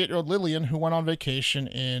was 48-year-old Lillian who went on vacation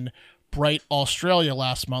in Bright, Australia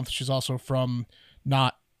last month. She's also from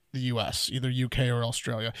not the U.S., either UK or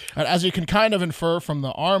Australia. And as you can kind of infer from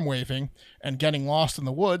the arm waving and getting lost in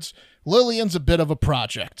the woods, Lillian's a bit of a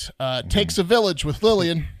project. Takes a village with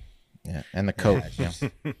Lillian. Yeah, and the coat.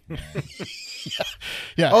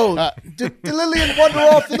 Yeah. Oh, did Lillian wander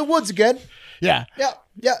off in the woods again? Yeah. Yeah.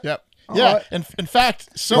 Yep. All Yeah. right. In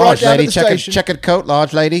fact, so Right Large down to lady, the check station. it coat,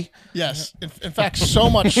 large lady. Yes. In fact, so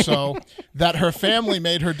much so that her family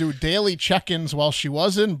made her do daily check-ins while she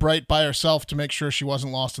was in Bright by herself to make sure she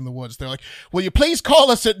wasn't lost in the woods. They're like, will you please call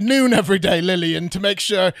us at noon every day, Lillian, to make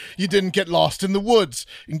sure you didn't get lost in the woods?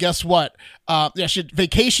 And guess what? She had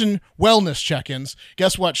vacation wellness check-ins.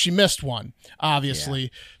 Guess what? She missed one, obviously. Yeah.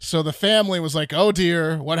 So the family was like, oh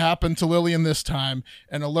dear, what happened to Lillian this time?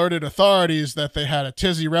 And alerted authorities that they had a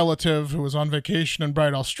tizzy relative who was on vacation in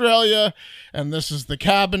Bright, Australia. And this is the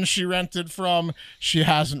cabin she rented from. She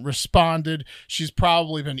hasn't responded. She's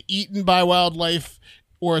probably been eaten by wildlife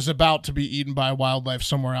or is about to be eaten by wildlife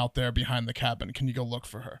somewhere out there behind the cabin. Can you go look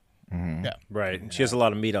for her? Mm-hmm. Yeah. Right. She has a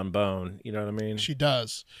lot of meat on bone. You know what I mean? She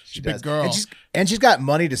does. She's a big does. girl. And she's got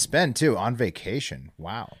money to spend too on vacation.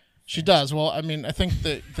 Wow. She does. Well, I mean, I think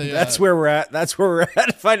that that's where we're at. That's where we're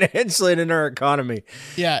at financially and in our economy.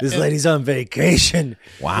 Yeah. This lady's on vacation.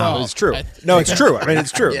 Wow. Well, it's true. It's true. I mean,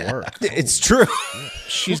 it's true. It's true.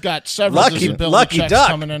 She's got several disability checks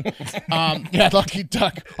coming in. Lucky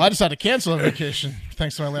duck. Well, I just had to cancel a vacation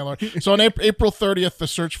thanks to my landlord. So on April 30th, the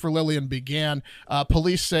search for Lillian began.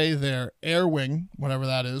 Police say their air wing, whatever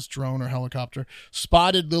that is, drone or helicopter,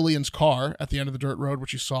 spotted Lillian's car at the end of the dirt road,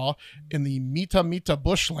 which you saw in the Mita Mita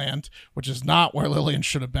bushland, which is not where Lillian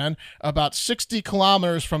should have been, about 60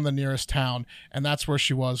 kilometers from the nearest town, and that's where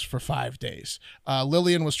she was for 5 days.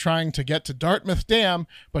 Lillian was trying to get to Dartmouth Dam,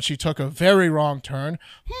 but she took a very wrong turn.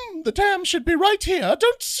 The dam should be right here. I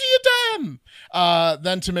don't see a dam.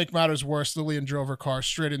 Then to make matters worse, Lillian drove her car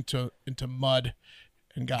straight into mud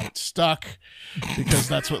and got it stuck because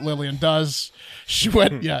that's what Lillian does. She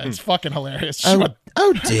went, yeah, it's fucking hilarious. She went,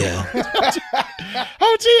 Oh dear.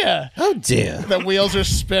 oh dear. Oh dear. The wheels are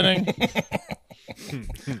spinning.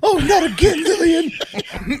 Oh, not again, Lillian.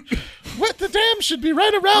 What, the dam should be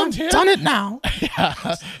right around here. Done it now. Yeah.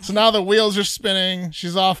 So now the wheels are spinning.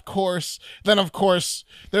 She's off course. Then, of course,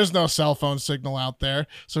 there's no cell phone signal out there,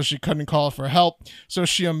 so she couldn't call for help. So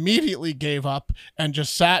she immediately gave up and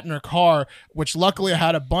just sat in her car, which luckily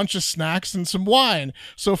had a bunch of snacks and some wine.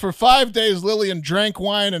 So for 5 days, Lillian drank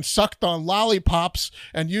wine and sucked on lollipops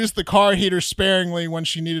and used the car heater sparingly when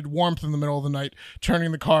she needed warmth in the middle of the night,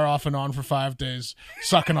 turning the car off and on for 5 days,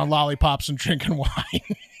 sucking on lollipops and drinking wine.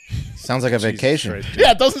 Sounds like a vacation. Christ.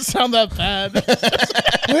 Yeah, it doesn't sound that bad.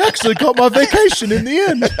 I actually got my vacation in the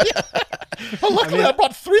end. Well, luckily, I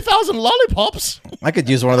brought 3,000 lollipops. I could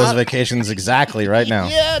use one of those vacations exactly right now.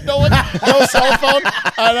 Yeah, no cell phone.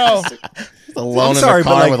 I know. Alone in the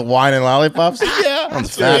car with wine and lollipops. Yeah,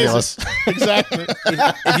 Sounds fabulous. Exactly.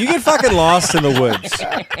 If you get fucking lost in the woods,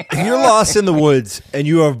 if you're lost in the woods and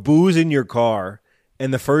you have booze in your car,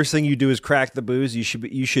 and the first thing you do is crack the booze,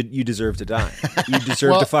 you deserve to die. You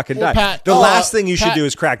deserve to fucking die. Pat, the last thing you should do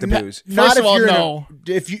is crack the booze. First of all, no.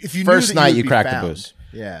 If you First knew that night would you be crack the found. booze.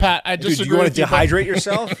 Yeah, Pat, I Dude, disagree. you want with to dehydrate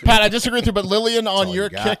yourself? Pat, I disagree with you. But Lillian, on all your you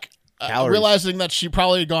got. kick, realizing that she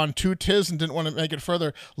probably had gone too tiz and didn't want to make it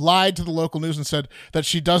further, lied to the local news and said that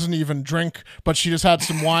she doesn't even drink, but she just had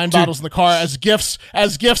some wine bottles in the car as gifts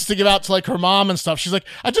to give out to like her mom and stuff. She's like,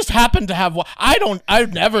 I just happen to have. I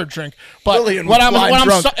never drink, but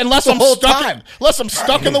unless I'm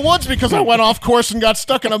stuck in the woods because I went off course and got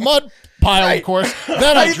stuck in a mud pile, of course.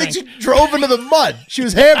 Then How I do you drink. think she drove into the mud? She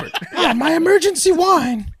was hammered. Yeah, my emergency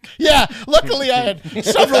wine. Yeah, luckily I had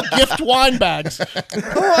several gift wine bags.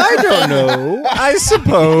 I don't know. I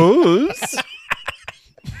suppose.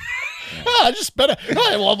 I just better.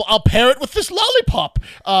 I'll pair it with this lollipop.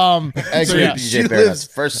 I agree So, yeah. with She DJ Bear. lives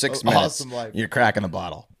First 6 an minutes, awesome life. you're cracking the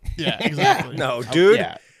bottle. Yeah, exactly. No, dude.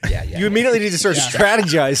 Yeah. You immediately need to start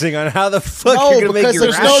strategizing on how the fuck No, you're going to make because your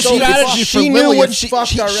there's no so strategy fucked. She knew Lily what is she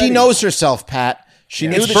fucked already. she knows herself, Pat. She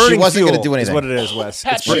knew It's that she burning wasn't going to fuel do anything. is what it is, Wes.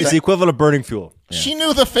 Pat, It's the equivalent of burning fuel. She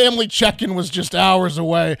knew the family check-in was just hours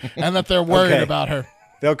away and that they're worried Okay. about her.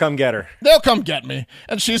 They'll come get her. They'll come get me.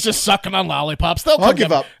 And she's just sucking on lollipops. They'll come I'll get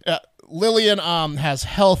give me. Lillian has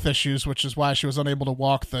health issues, which is why she was unable to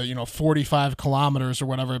walk the 45 kilometers or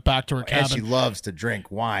whatever back to her And cabin. she loves to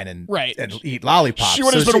drink wine and Right. and eat lollipops. She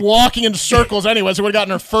would have So been walking in circles anyways. It would have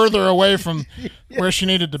gotten her further away from where she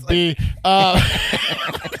needed to be.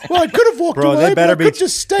 Well, I could have walked Bro, away, they better but I could be-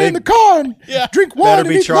 just stay they in the car and drink wine Better and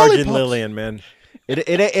be eat charging lollipops. Lillian, man. It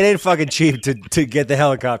ain't fucking cheap to get the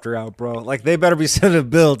helicopter out, bro. Like, they better be sending a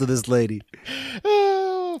bill to this lady.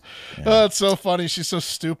 Oh, it's so funny. She's so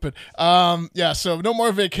stupid. So no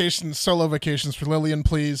more vacations, solo vacations for Lillian,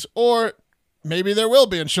 please. Or maybe there will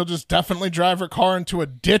be, and she'll just definitely drive her car into a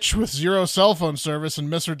ditch with zero cell phone service and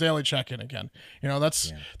miss her daily check-in again.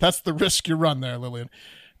 That's the risk you run there, Lillian.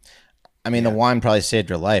 I mean, the wine probably saved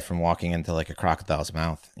her life from walking into like a crocodile's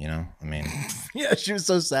mouth. I mean, Yeah, she was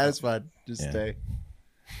so satisfied to stay.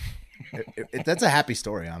 That's a happy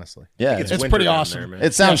story, honestly. yeah, It's Winter pretty down awesome. there, man.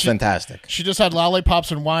 it sounds she- fantastic. She just had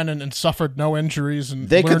lollipops and wine and suffered no injuries. And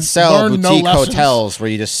They could learned sell no boutique lessons. hotels where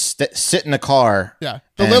you just sit in a car. Yeah,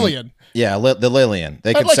 the and- Lillian. Yeah, the Lillian. They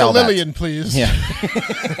I'd could like a sell that. Lillian, please. Yeah,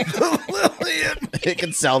 they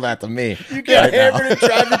could sell that to me. You get hammered and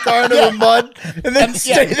drive your car into the mud and then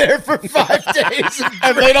stay there for 5 days.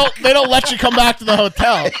 And they don't let you come back to the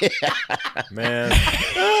hotel. Man.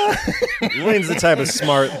 Lillian's the type of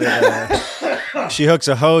smart that she hooks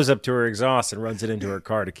a hose up to her exhaust and runs it into her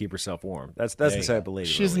car to keep herself warm. That's the type of lady.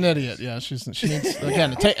 She's an Lillian. idiot. Yeah, she needs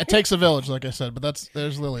again. It takes a village, like I said. But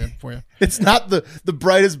there's Lillian for you. It's not the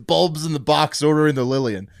brightest bulbs in the box ordering the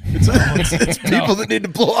Lillian. It's people that need to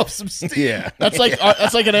blow up some steam. Yeah, That's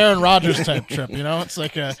like an Aaron Rodgers type trip. It's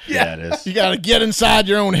like yeah, it is. you got to get inside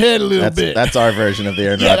your own head a little bit. That's our version of the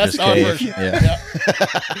Aaron Yeah, Rodgers that's our cave. version. Yeah.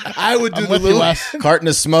 I would do I'm the with you, Lillian. Wes. Carton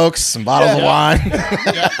of smokes, some bottles of wine.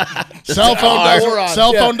 Cell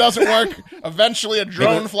moron. phone doesn't work. Eventually, a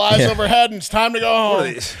drone flies overhead, and it's time to go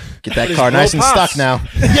home. Get that car nice and pops. stuck now.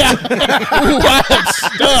 Yeah, Ooh, wow, it's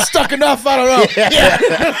stuck. Stuck enough? I don't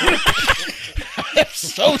know.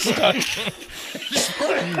 It's so stuck.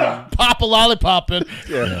 Pop a lollipop in.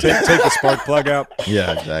 Yeah, take the spark plug out.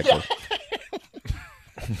 Yeah, exactly.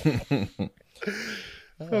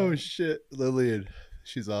 Oh shit, Lillian,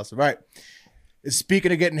 she's awesome. All right.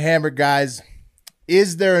 Speaking of getting hammered, guys,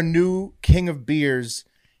 is there a new king of beers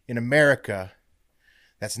in America?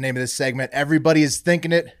 That's the name of this segment. Everybody is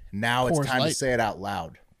thinking it. Now it's Coors time to Light. say it out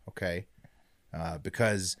loud, okay?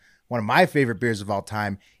 Because one of my favorite beers of all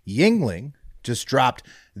time, Yingling, just dropped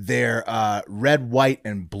their red, white,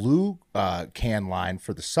 and blue can line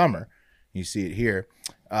for the summer. You see it here.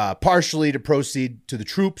 Partially to proceed to the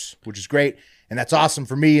troops, which is great. And that's awesome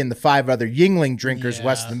for me and the 5 other Yingling drinkers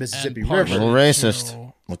west of the Mississippi and A River. little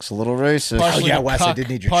racist. Looks a little racist. Oh, yeah, to Wes, I cuck, did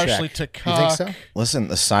need your partially check. to You think cock. so? Listen,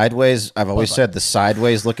 the sideways. I've always said the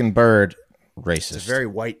sideways looking bird, racist. It's a very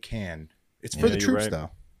white can. It's for the you're troops, right. though.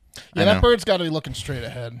 Yeah, I that know. bird's got to be looking straight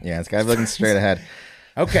ahead. Yeah, it's got to be looking straight ahead.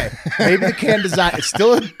 Okay, maybe the can design. It's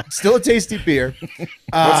still a tasty beer.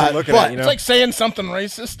 What's it looking but at, It's like saying something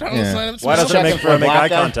racist. On the Yeah. side of it. Why doesn't it make for a make black eye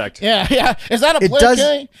guy? contact? Yeah. Is that a It black does.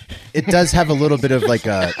 guy? It does have a little bit of like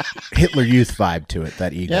a Hitler Youth vibe to it.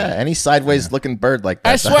 That eagle. Yeah, any sideways looking bird like that.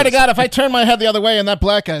 I swear to does. God, if I turn my head the other way and that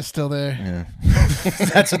black guy's still there.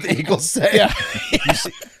 That's what the eagles say. Yeah.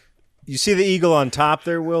 You see the eagle on top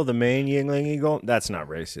there, Will? The main Yingling eagle? That's not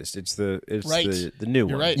racist. It's Right. the new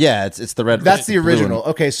You're one. right. Yeah, it's the red. That's the blue and- original.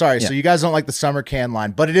 Okay, sorry. So Yeah. you guys don't like the summer can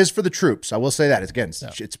line, but it is for the troops. I will say that.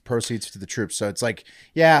 It's proceeds to the troops. So it's like,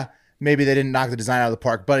 yeah, maybe they didn't knock the design out of the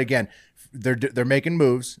park, but again, they're making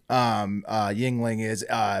moves. Yingling is,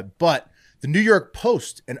 but The New York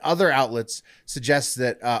Post and other outlets suggest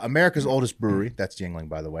that America's oldest brewery, that's Yuengling,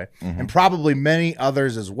 by the way, and probably many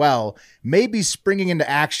others as well, may be springing into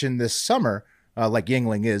action this summer, like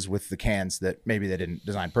Yuengling is with the cans that maybe they didn't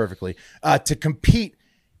design perfectly, to compete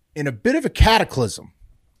in a bit of a cataclysm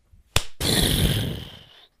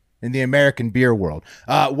in the American beer world,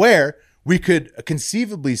 where we could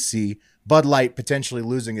conceivably see Bud Light potentially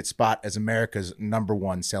losing its spot as America's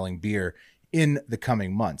 #1 selling beer in the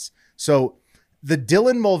coming months. So the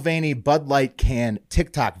Dylan Mulvaney Bud Light can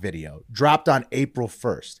TikTok video dropped on April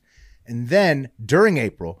 1st. And then during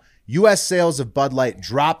April, U.S. sales of Bud Light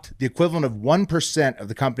dropped the equivalent of 1% of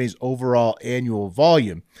the company's overall annual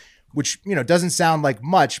volume, which, doesn't sound like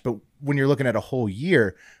much, but when you're looking at a whole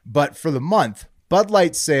year. But for the month, Bud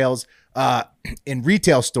Light sales in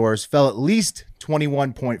retail stores fell at least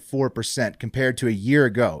 21.4% compared to a year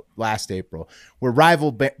ago, last April, where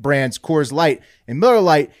rival brands Coors Light and Miller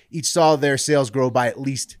Lite each saw their sales grow by at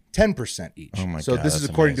least 10% each. Oh my so God, this is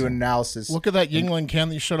that's according to amazing. an analysis. Look at that Yuengling can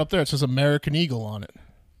that you showed up there. It says American Eagle on it.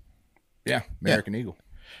 Yeah, American Eagle.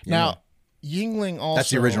 Now, Yuengling also. That's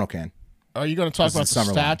the original can. Are you going to talk This about is the the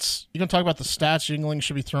summer line. stats? You going to talk about the stats Yuengling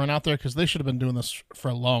should be throwing out there? Because they should have been doing this for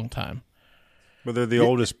a long time. But they're the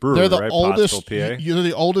oldest brewery, They're the right? oldest. Pottsville, PA. They're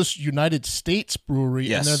the oldest United States brewery,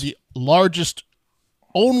 Yes. and they're the largest,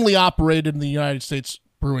 only operated in the United States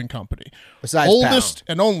brewing company. Besides Oldest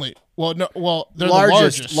and only. Well, no. Well, they're the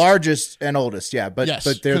largest and oldest. Yeah, but Yes,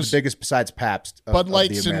 but they're the 'cause biggest besides Pabst. Bud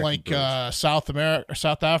Light's in like South America or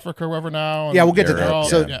South Africa or wherever now. and yeah, we'll get to they're that. all-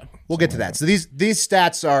 So yeah. we'll get to that. So these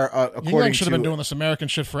stats are according Yuengling should to have been doing this American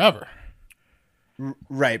shit forever.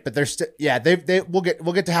 right, but they're still we'll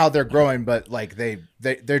get to how they're growing, but like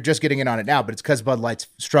they're just getting in on it now. But it's because Bud Light's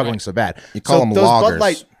struggling so bad. You call so them those lagers. Bud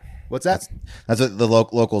Light, what's that? That's what the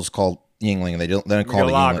locals call Yuengling. They don't call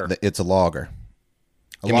it a lager. Yuengling. It's a lager.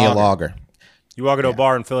 Give me a lager. You walk into a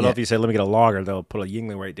bar in Philadelphia, you say, "Let me get a lager." They'll put a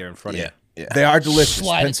Yuengling right there in front of you. Yeah. They are delicious.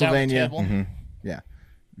 Slide it down the Pennsylvania, table. yeah,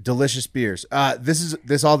 delicious beers. All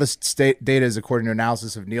this state data is according to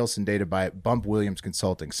analysis of Nielsen data by Bump Williams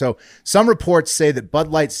Consulting. So some reports say that Bud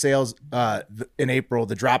Light sales in April,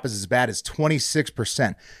 the drop is as bad as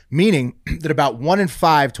 26%, meaning that about 1 in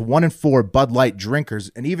 5 to 1 in 4 Bud Light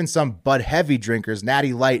drinkers and even some Bud Heavy drinkers,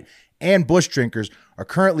 Natty Light and Busch drinkers are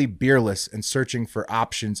currently beerless and searching for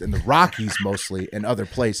options in the Rockies mostly and other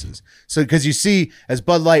places. So because you see as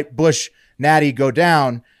Bud Light, Busch, Natty go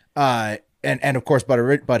down, and of course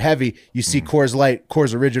Bud Heavy, you see Coors Light,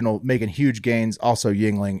 Coors Original making huge gains, also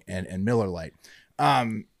Yuengling and Miller Lite.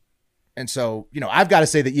 And so, I've got to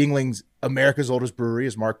say that Yuengling's America's oldest brewery,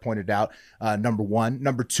 as Mark pointed out, #1.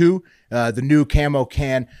 Number 2, the new camo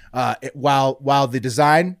can, while the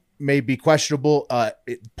design may be questionable,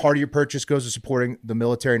 part of your purchase goes to supporting the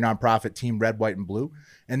military nonprofit Team Red, White, and Blue.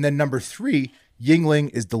 And then number 3, Yuengling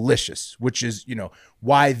is delicious, which is,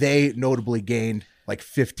 why they notably gained like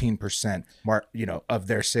 15% of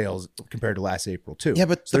their sales compared to last April too. Yeah,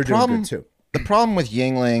 but so the they're problem, doing good too. the problem with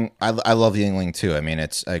Yuengling, I love Yuengling too. I mean,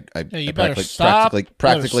 it's I You better stop.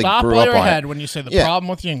 practically stop grew while up you're on ahead it. when you say the Yeah. problem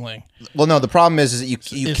with Yuengling. Well, no, the problem is that you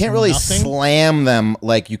Is can't really nothing? slam them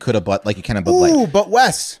like you could have, like you can have Bud Light. Ooh, but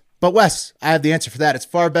Wes, I have the answer for that. It's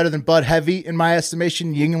far better than Bud Heavy in my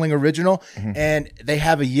estimation, Yuengling Original, and they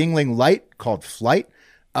have a Yuengling Light called Flight.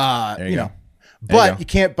 There you go. But you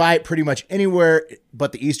can't buy it pretty much anywhere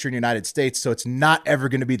but the Eastern United States, so it's not ever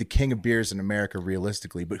going to be the king of beers in America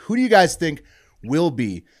realistically. But who do you guys think will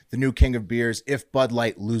be the new king of beers if Bud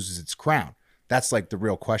Light loses its crown? That's like the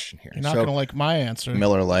real question here. You're not going to like my answer.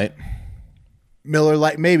 Miller Lite. Miller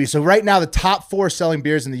Lite, maybe. So right now, the top 4 selling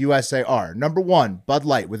beers in the USA are number 1, Bud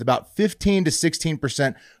Light, with about 15 to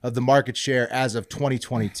 16% of the market share as of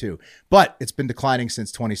 2022. But it's been declining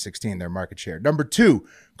since 2016, their market share. Number 2,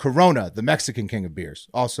 Corona, the Mexican king of beers.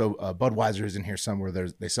 Also, Budweiser is in here somewhere.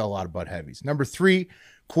 They sell a lot of Bud Heavies. Number 3,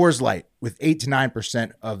 Coors Light, with 8 to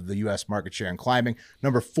 9% of the U.S. market share and climbing.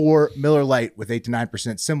 Number 4, Miller Lite, with 8 to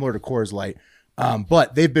 9%, similar to Coors Light.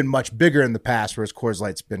 But they've been much bigger in the past, whereas Coors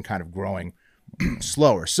Light's been kind of growing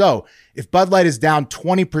slower. So if Bud Light is down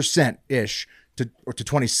 20%-ish to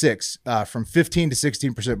 26 from 15 to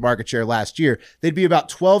 16% market share last year, they'd be about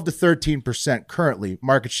 12 to 13% currently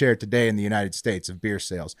market share today in the United States of beer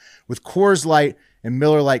sales, with Coors Light and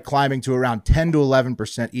Miller Lite climbing to around 10 to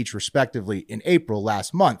 11% each respectively in April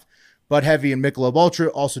last month. Bud Heavy and Michelob Ultra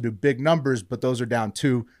also do big numbers, but those are down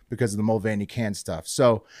too because of the Mulvaney can stuff.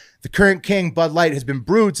 So the current king, Bud Light, has been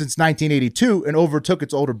brewed since 1982 and overtook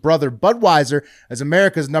its older brother, Budweiser, as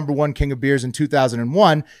America's #1 king of beers in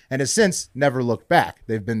 2001 and has since never looked back.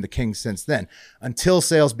 They've been the king since then, until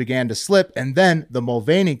sales began to slip, and then the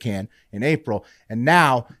Mulvaney can in April. And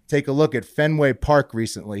now take a look at Fenway Park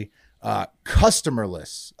recently.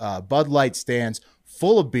 Customerless Bud Light stands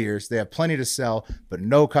full of beers. They have plenty to sell, but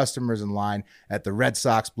no customers in line at the Red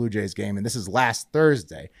Sox Blue Jays game. And this is last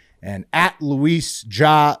Thursday. And at Luis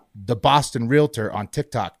Ja, the Boston realtor on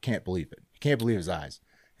TikTok, can't believe it. He can't believe his eyes.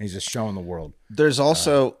 And he's just showing the world. There's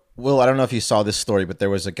also, Will, I don't know if you saw this story, but there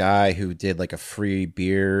was a guy who did like a free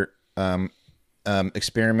beer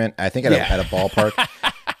experiment, I think at a ballpark.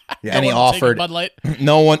 Yeah, and he offered Bud Light.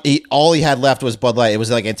 No one. All he had left was Bud Light. It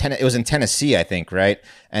was like it was in Tennessee, I think, right?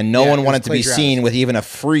 And no one wanted to be seen with even a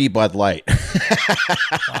free Bud Light.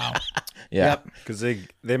 Wow. Yeah, because they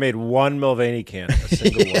made one Mulvaney can, a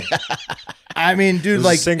single one. I mean, dude,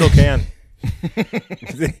 like a single can.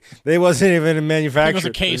 they wasn't even a manufacturer.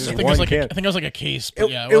 I think it was a case. I think it was like a case. But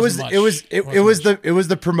it was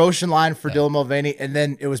the promotion line for Dylan Mulvaney, and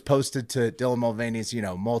then it was posted to Dylan Mulvaney's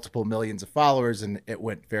multiple millions of followers, and it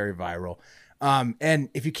went very viral. And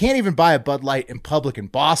if you can't even buy a Bud Light in public in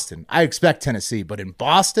Boston, I expect Tennessee, but in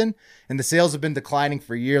Boston, and the sales have been declining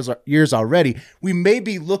for years already, we may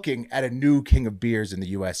be looking at a new king of beers in the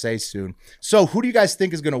USA soon. So who do you guys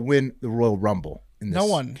think is going to win the Royal Rumble? No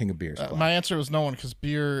one. King of Beers. My answer was no one, because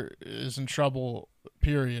beer is in trouble,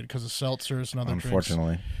 period, because of seltzers and other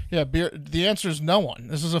Unfortunately. drinks. Yeah, beer. The answer is no one.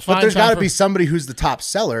 This is a fine. But there's got to be somebody who's the top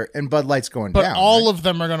seller, and Bud Light's going down. But all of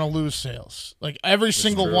them are going to lose sales. Like every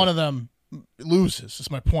single one of them loses.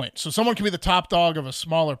 Is my point. So someone can be the top dog of a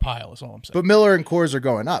smaller pile. Is all I'm saying. But Miller and Coors are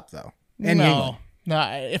going up though. And no.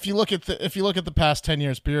 If you look at the past 10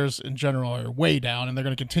 years, beers in general are way down, and they're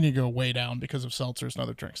going to continue to go way down because of seltzers and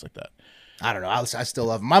other drinks like that. I don't know. I still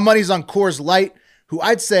love him. My money's on Coors Light, who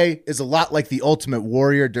I'd say is a lot like the Ultimate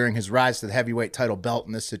Warrior during his rise to the heavyweight title belt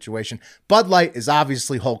in this situation. Bud Light is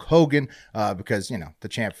obviously Hulk Hogan because, the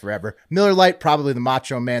champ forever. Miller Lite, probably the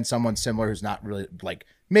Macho Man, someone similar who's not really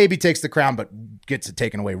maybe takes the crown, but gets it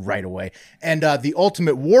taken away right away. And the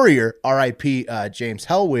Ultimate Warrior, R.I.P. James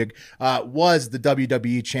Hellwig, was the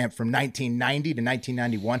WWE champ from 1990 to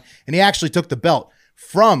 1991, and he actually took the belt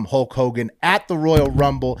from Hulk Hogan at the Royal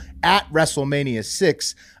Rumble at WrestleMania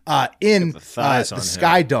 6 in the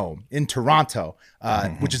Sky Dome in Toronto,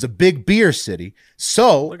 which is a big beer city.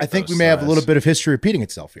 So I think we may have a little bit of history repeating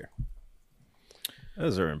itself here.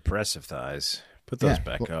 Those are impressive thighs. Put those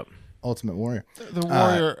back up. Ultimate Warrior. The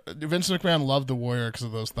Warrior. Vince McMahon loved the Warrior because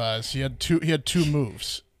of those thighs. He had two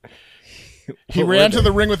moves. He ran to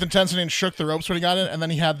the ring with intensity and shook the ropes when he got in, and then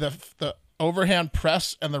he had the overhand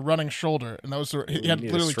press and the running shoulder, and that was he had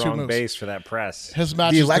literally a strong 2 moves. base for that press. His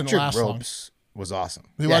matches the electric didn't last ropes long. Was awesome.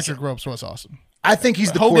 The electric ropes was awesome. I think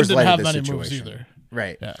he's the Hogan Coors didn't Light have of this many situation. moves either.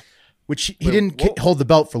 Right. Yeah. Which he didn't hold the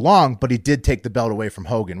belt for long, but he did take the belt away from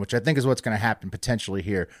Hogan, which I think is what's going to happen potentially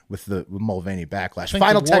here with the Mulvaney backlash.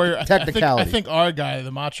 Final technicality. I think our guy,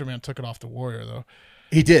 the Macho Man, took it off the Warrior though.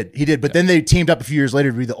 He did. But then they teamed up a few years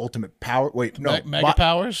later to be the Ultimate Power. Wait, no, Mega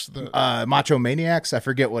Powers, Macho Maniacs. I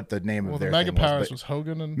forget what the name of their. The Mega thing Powers was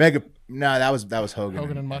Hogan and No, that was Hogan.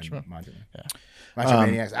 Hogan and Macho Man. Yeah. Macho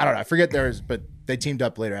Maniacs. I don't know. I forget theirs, but they teamed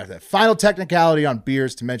up later after that. Final technicality on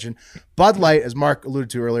beers to mention: Bud Light, as Mark alluded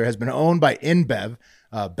to earlier, has been owned by InBev,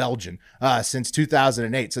 Belgian, since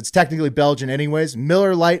 2008. So it's technically Belgian, anyways.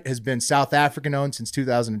 Miller Lite has been South African owned since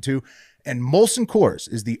 2002. And Molson Coors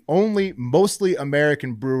is the only mostly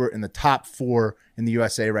American brewer in the top 4 in the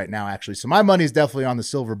USA right now, actually. So my money is definitely on the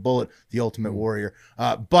Silver Bullet, the Ultimate Warrior.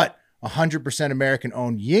 But 100%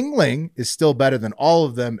 American-owned Yuengling is still better than all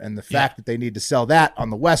of them, and the fact that they need to sell that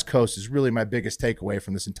on the West Coast is really my biggest takeaway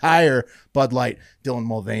from this entire Bud Light Dylan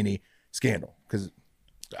Mulvaney scandal, because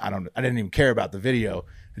I didn't even care about the video.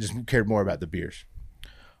 I just cared more about the beers.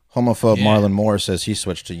 Homophobe Marlon Moore says he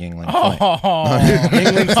switched to Yuengling Fight.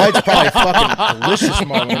 Yuengling Fight's probably fucking delicious,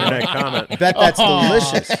 Marlon. Internet comment. I bet that's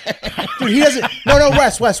delicious. Dude, he doesn't. No,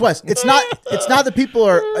 Wes. It's not that people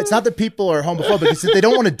are homophobic. It's that they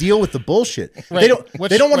don't want to deal with the bullshit. They don't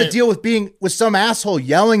want to deal with being with some asshole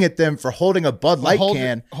yelling at them for holding a Bud Light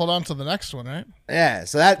can. Hold on to the next one, right? Yeah.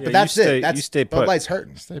 So that's it. You stay put. Bud Light's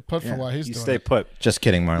hurting. Stay put for what he's doing. Stay put. Just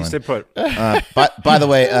kidding, Marlon. You stay put. By the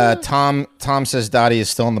way, Tom says Dottie is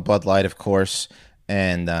still in the Bud Light, of course,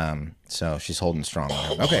 and so she's holding strong.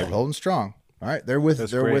 Okay, holding strong. All right, they're with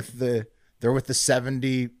the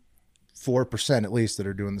 74% at least that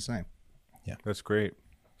are doing the same. Yeah, that's great.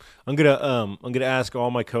 I'm gonna ask all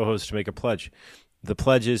my co-hosts to make a pledge. The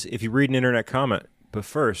pledge is if you read an internet comment, but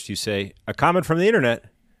first you say a comment from the internet,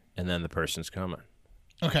 and then the person's comment.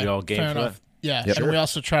 Okay, you all game fair for enough. that? Yeah, Yep. and we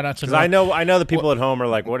also try not to. Because I know the people at home are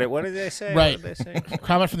like, what did they say? Right. What did they say?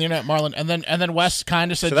 Comment from the internet, Marlon, and then Wes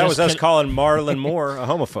kind of said. So that was us kidding. calling Marlon Moore a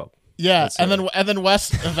homophobe. Yeah, and then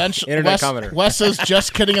Wes eventually Internet commenter. Wes says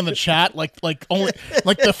just kidding in the chat, like only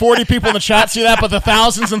like the 40 people in the chat see that, but the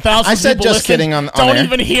thousands and thousands. I said of people just kidding on don't air.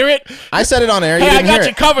 even hear it. I said it on air. Hey, You I didn't hear got you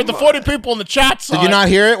it. covered. The 40 people in the chat saw Did you not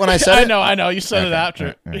hear it when I said it? I know. You said it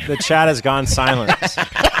after. The chat has gone silent.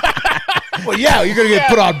 Well, yeah, you're gonna get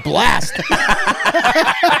put on blast.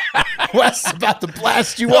 Wes is about to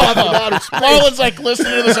blast you off in outer space. Marlon's like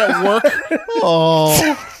listening to this at work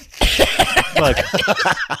Oh, Look,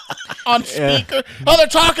 on speaker. Oh, they're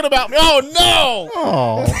talking about me. Oh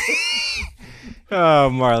no! oh,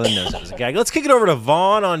 Marlon knows it was a gag. Let's kick it over to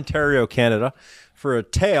Vaughan, Ontario, Canada, for a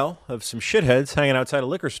tale of some shitheads hanging outside a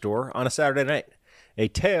liquor store on a Saturday night. A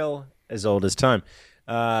tale as old as time.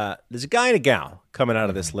 There's a guy and a gal coming out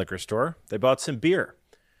of this liquor store. They bought some beer.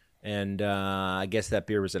 And I guess that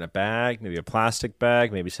beer was in a bag, maybe a plastic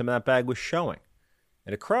bag. Maybe some of that bag was showing.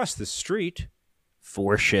 And across the street,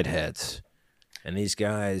 4 shitheads. And these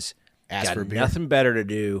guys got nothing better to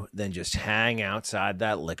do than just hang outside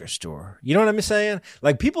that liquor store. You know what I'm saying?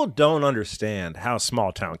 Like, people don't understand how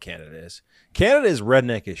small town Canada is. Canada is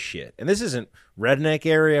redneck as shit. And this isn't redneck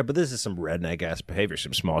area, but this is some redneck ass behavior,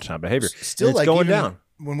 some small town behavior. still and it's like going even down.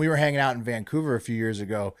 when we were hanging out in Vancouver a few years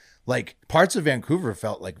ago. Like parts of Vancouver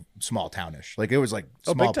felt like small townish. Like it was like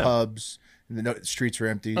small big time. pubs. And the streets were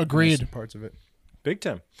empty. Agreed. Most parts of it. Big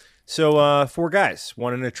time. So 4 guys,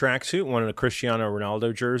 one in a tracksuit, one in a Cristiano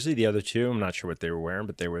Ronaldo jersey. The other 2, I'm not sure what they were wearing,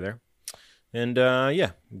 but they were there. And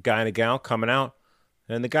guy and a gal coming out.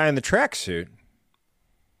 And the guy in the tracksuit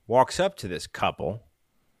walks up to this couple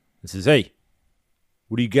and says, "Hey,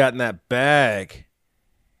 what do you got in that bag?"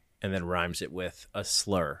 And then rhymes it with a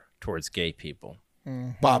slur towards gay people.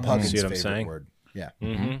 Bob Huggins' See what I'm favorite saying? word. Yeah.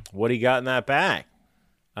 Mm-hmm. What do you got in that bag?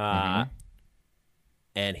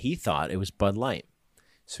 And he thought it was Bud Light.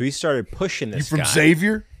 So he started pushing You this from guy,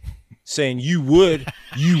 Xavier? saying, you would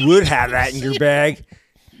have that in your bag.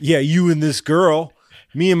 Yeah, you and this girl.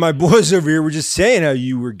 Me and my boys over here were just saying how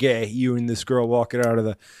you were gay. You and this girl walking out of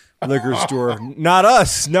the liquor store. Not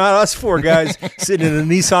us 4 guys sitting in a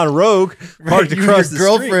Nissan Rogue parked across the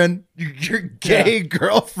girlfriend, your gay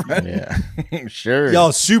girlfriend. Yeah, sure.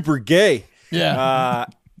 Y'all super gay. Yeah.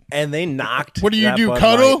 And they knocked. What do you that do? Bud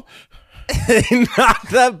Cuddle? Light- they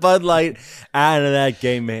knocked that Bud Light out of that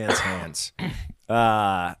gay man's hands.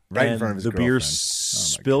 Right in front of his the beer girlfriend.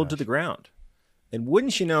 spilled to the ground. And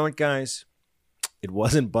wouldn't you know it, guys? It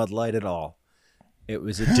wasn't Bud Light at all. It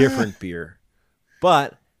was a different beer.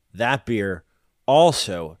 But that beer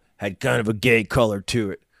also had kind of a gay color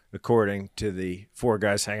to it, according to the 4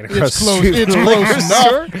 guys hanging across It's the close. street. It's from the close liquor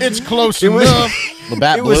store. enough. It's close It was- enough.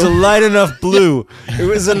 Labatt It was a Blue? light enough blue. It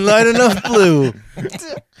was a light enough blue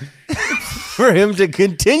for him to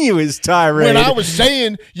continue his tirade. When I was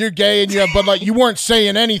saying you're gay and you have Bud Light, you weren't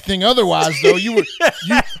saying anything otherwise, though. You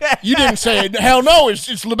didn't say hell no.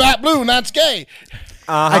 It's Labatt Blue and that's gay.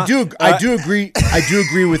 I do agree. I do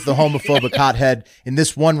agree with the homophobic hothead in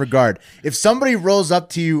this one regard. If somebody rolls up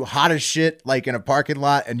to you hot as shit, like in a parking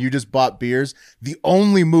lot, and you just bought beers, the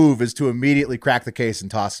only move is to immediately crack the case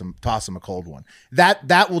and toss him a cold one.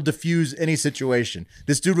 That will diffuse any situation.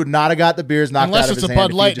 This dude would not have got the beers knocked Unless out of it's his a hand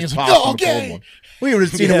Bud if Light he and just he's like, tossed him "Oh, a cold gay." one. We would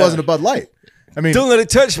have seen Yeah. it wasn't a Bud Light. I mean, Don't let it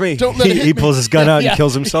touch me. Don't let it hit he me. pulls his gun out Yeah. and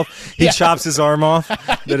kills himself. He chops his arm off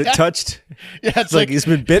that it touched. Yeah, It's like he's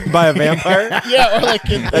been bitten by a vampire. yeah, or like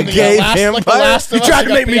in the gay last, like the vampire? last of you Us, tried to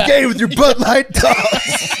got make me the- gay with your Bud Light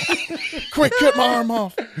toss. Quick, cut my arm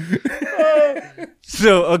off.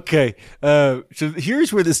 So, okay. So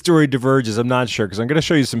here's where the story diverges. I'm not sure because I'm going to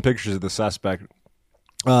show you some pictures of the suspect.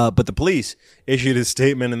 But the police issued a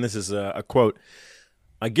statement, and this is a quote.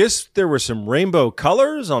 I guess there were some rainbow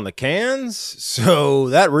colors on the cans, so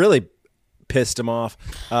that really pissed him off.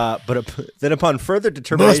 But then upon further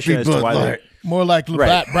determination as to Bud why Light. More like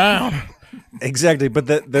Labatt Brown. Exactly, but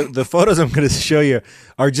the photos I'm going to show you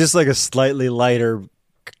are just like a slightly lighter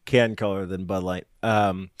can color than Bud Light.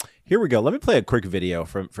 Here we go. Let me play a quick video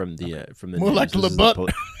from the More news. like This is Labutt.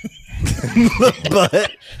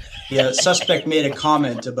 Labutt. The suspect made a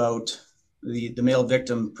comment about the male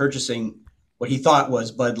victim purchasing what he thought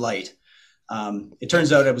was Bud Light. It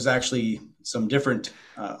turns out it was actually some different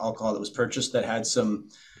alcohol that was purchased that had some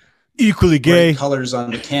Equally gay bright colors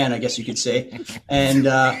on the can, I guess you could say. And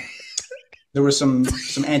there were some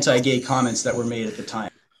anti-gay comments that were made at the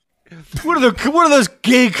time. What are those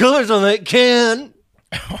gay colors on that can?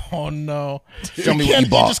 Oh no! Show me what you You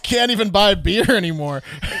bought. just can't even buy beer anymore.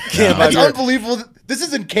 It's unbelievable. This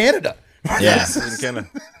is in Canada. Yeah.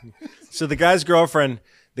 So the guy's girlfriend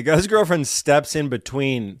steps in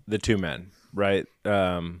between the two men, right?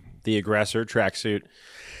 The aggressor, tracksuit,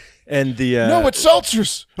 and the No, it's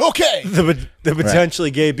seltzers. Okay. the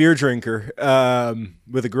potentially gay beer drinker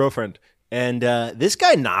with a girlfriend. And this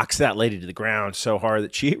guy knocks that lady to the ground so hard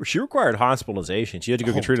that she required hospitalization. She had to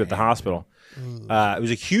go get treated at the hospital. It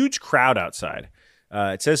was a huge crowd outside.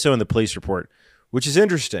 It says so in the police report, which is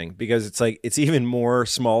interesting because it's like it's even more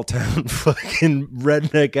small town fucking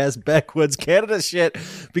redneck ass backwoods Canada shit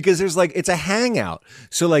because there's like it's a hangout.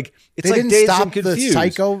 So like it's They like didn't Dazed stop and the Confused.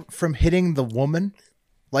 psycho from hitting the woman,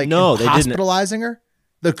 like No, they didn't. hospitalizing her.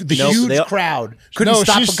 The No, huge they- crowd couldn't No,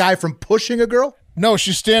 stop she's- a guy from pushing a girl. No,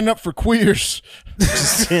 she's standing up for queers.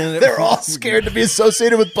 They're all scared to be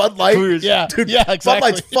associated with Bud Light. Yeah, Dude, yeah, Bud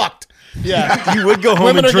exactly. Light's fucked. Yeah, You would go home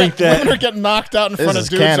women and drink that. Women are getting knocked out in front This of is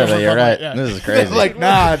dudes. Canada. over You're Bud Light, right. yeah. This is crazy. Like,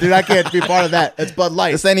 nah, dude, I can't be part of that. It's Bud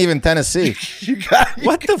Light. This ain't even Tennessee.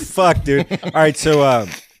 What the fuck, dude? All right, so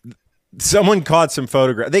someone caught some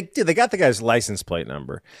photograph. They got the guy's license plate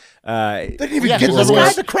number. They didn't even Yeah, get 'cause this guy.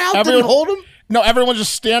 everyone's- The crowd everyone- didn't hold him. No, everyone's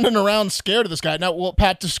just standing around scared of this guy. Now, well,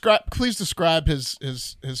 Pat, please describe his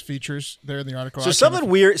features there in the article. So something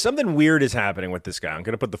weird is happening with this guy. I'm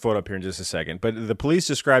going to put the photo up here in just a second. But the police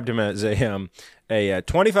described him as a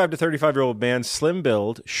 25 to 35-year-old man, slim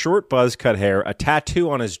build, short buzz cut hair, a tattoo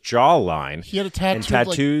on his jawline. He had a tattoo and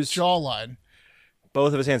tattoos, like jawline.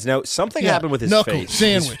 both of his hands. Now, something happened with his knuckle face.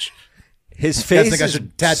 sandwich. His I face think I is-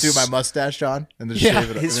 should tattoo my mustache on and then Yeah,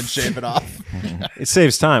 shave it, and then shave it off. It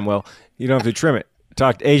saves time. Well, you don't have to trim it.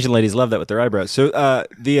 Asian ladies love that with their eyebrows. So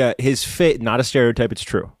his face, not a stereotype, it's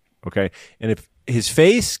true. Okay, and if his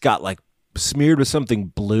face got like smeared with something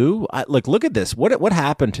blue, look at this. What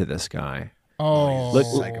happened to this guy? Oh,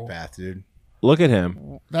 Psychopath, dude. Look at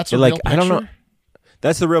him. that's a like real I don't know. picture?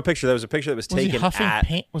 That's the real picture. That was a picture that was Was he taken huffing at.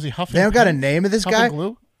 paint? Was he huffing? They don't got a paint? name of this Huffing guy?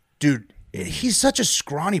 glue? Dude, he's such a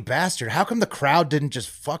scrawny bastard. How come the crowd didn't just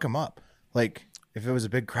fuck him up? Like, if it was a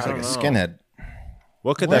big crowd. Like a skinhead.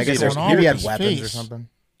 What could What that is be? I guess going there's, on maybe with he had his weapons or face? something.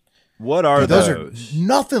 What are Dude, those? those are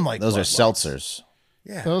nothing like Those are Bud Lights. seltzers.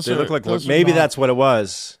 Yeah. They look like those are maybe not- that's what it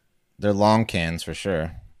was. They're long cans for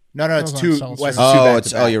sure. No, it's Those two. aren't Wes, seltzers. it's two Oh, back it's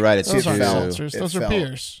to back. you're right. It's Those two. aren't fell. seltzers. It Those are fell.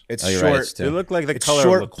 beers. It's Oh, you're short. right, it's two. They look like the It's color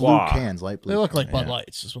short of blue LaCroix. cans, light blue. They look like Bud Yeah.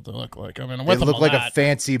 Lights. Is what they look like. I mean, I'm They with them look on like that. a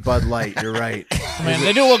fancy Bud Light. You're right. I mean,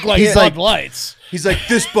 they do look like He's Bud like- Lights. He's like,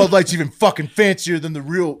 this Bud Light's even fucking fancier than the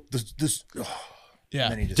real. This. Yeah.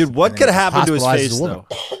 And then he just- Dude, what and could then he happen to his hospitalizes face the woman.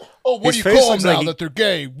 though? Oh, what His do you face call them looks now like he- that they're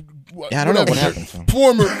gay? Yeah, I don't know what Whatever. happened to him.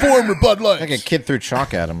 Former Bud Lights. Like a kid threw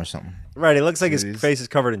chalk at him or something. Right, it looks like his It is. face is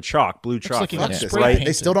covered in chalk, blue chalk. like he got Fuck this. spray Right? painted.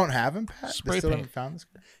 They still don't have him, Pat? Spray They still paint. haven't found this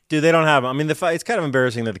guy? Dude, they don't have him. I mean, it's kind of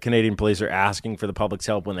embarrassing that the Canadian police are asking for the public's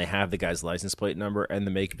help when they have the guy's license plate number and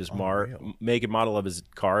the make of his make and model of his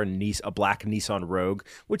car, a black Nissan Rogue,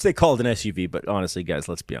 which they called an SUV. But honestly, guys,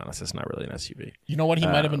 let's be honest, it's not really an SUV. You know what he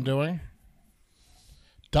might have been doing?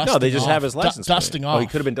 No, they just Dusting have his off. license Dusting plate. off. Oh, he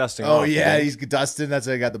could have been dusting Oh, off. yeah, he's dusting. That's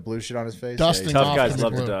why he got the blue shit on his face. Dusting Yeah, Tough off guys in the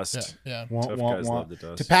love to blue. dust. Yeah. Tough guys love to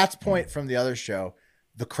dust. To Pat's point from the other show,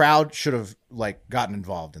 the crowd should have like gotten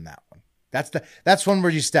involved in that one. That's one where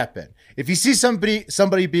you step in. If you see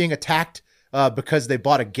somebody being attacked because they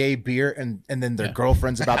bought a gay beer and then their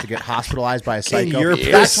girlfriend's about to get hospitalized by a psycho,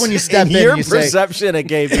 that's when you step in. Your And you say, perception of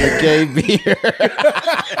gay beer. Gay beer.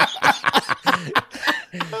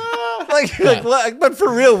 But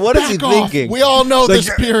for real, what is he Back off. thinking? We all know Like,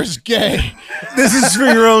 this beer is gay, this is for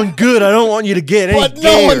your own good. I don't want you to get any but no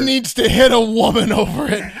gayer. one needs to hit a woman over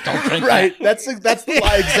it. right? That's the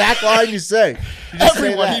exact line you say. You just say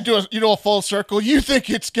Everyone, that. you do a full circle. You think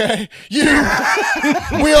it's gay.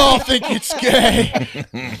 We all think it's gay,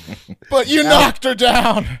 but you knocked her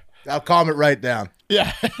down. I'll calm it right down.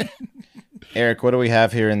 Yeah. Eric, what do we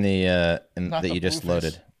have here in the Not that the you just blue face.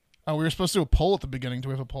 loaded? Oh, we were supposed to do a poll at the beginning. Do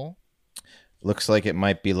we have a poll? Looks like it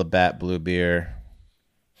might be Labatt Blue Beer.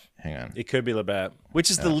 Hang on. It could be Labatt,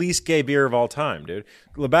 which is the least gay beer of all time, dude.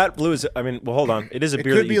 Labatt Blue is, hold on. It is a It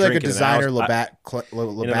beer could that be you like a drink in an designer house. Labatt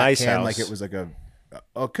ice can, house. like it was like a.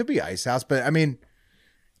 Oh, it could be Ice House, but I mean,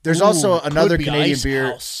 there's also Ooh, another could be Canadian Ice beer.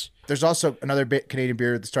 House. There's also another Canadian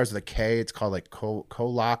beer that starts with a K. It's called like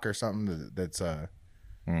Coloc or something. That's a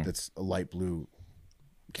light blue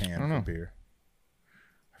can of beer.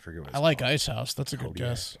 I forget what it's I like called. Ice House. That's a good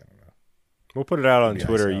guess. We'll put it out on Maybe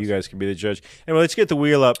Twitter. Ice House. You guys can be the judge. Anyway, let's get the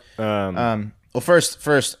wheel up. Well, first,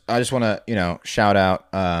 I just want to shout out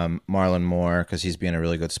Marlon Moore because he's being a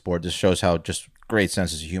really good sport. This shows how just great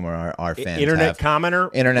senses of humor. Our fans Internet have.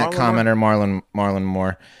 commenter, Marlon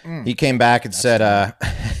Moore. He came back and said,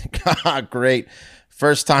 "Great,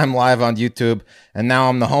 first time live on YouTube, and now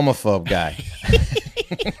I'm the homophobe guy."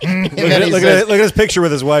 Look at his picture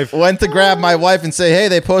with his wife. Went to grab my wife and say, "Hey,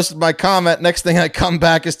 they posted my comment." Next thing I come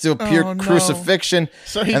back is to a pure crucifixion.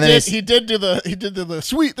 So he did do the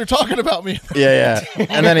sweet. They're talking about me. Yeah.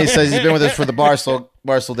 And then he says he's been with us for the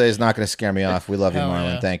Barstool Day is not going to scare me off. We love you,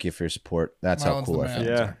 Marlon. Yeah. Thank you for your support. That's Marlon's how cool the our man. fans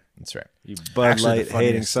Yeah. are. That's right. You Bud Light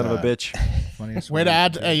hating son of a bitch. Way to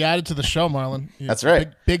add. You added to the show, Marlon. That's right.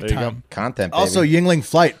 Big time. Content, baby. Also, Yingling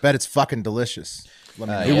Flight. Bet it's fucking delicious. Let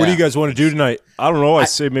me know. Hey, what do you guys want to do tonight? I don't know. I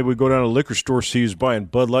say maybe we go down to a liquor store, see who's buying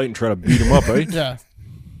Bud Light, and try to beat him up, eh? Yeah.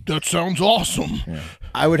 That sounds awesome. Yeah.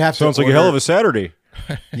 I would have Sounds to like a hell of a Saturday.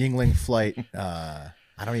 Yingling Flight. I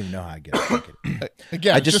don't even know how I get it.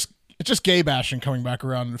 Again, it's just gay bashing coming back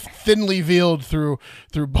around, thinly veiled through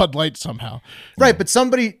Bud Light somehow. Right, but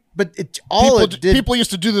people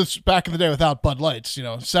used to do this back in the day without Bud Lights.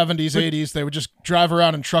 70s, 80s, they would just drive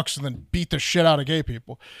around in trucks and then beat the shit out of gay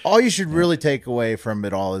people. All you should really take away from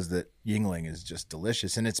it all is that Yingling is just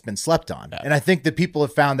delicious and it's been slept on. Yeah. And I think that people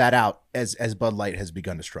have found that out as Bud Light has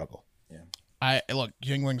begun to struggle. Yeah. Look,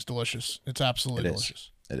 Yingling's delicious. It's absolutely delicious.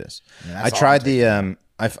 It is. I tried the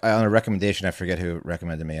on a recommendation. I forget who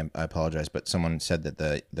recommended me. I apologize, but someone said that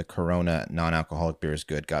the Corona non-alcoholic beer is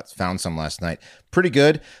good. Found some last night. Pretty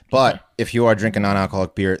good. But if you are drinking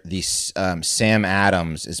non-alcoholic beer, the Sam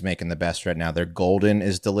Adams is making the best right now. Their golden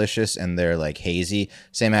is delicious and they're like hazy.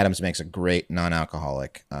 Sam Adams makes a great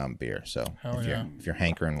non-alcoholic beer. So if you're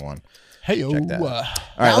hankering one. Hey, check that out. All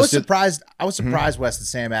right, I was surprised, Wes, that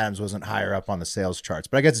Sam Adams wasn't higher up on the sales charts,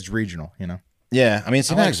 but I guess it's regional, Yeah, I mean,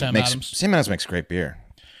 Sam Adams makes great beer.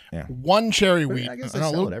 Yeah, one cherry wheat, I guess they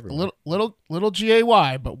sell it everywhere. little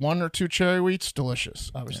GAY, but 1 or 2 cherry wheats,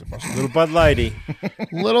 delicious. Obviously, little Bud Lighty,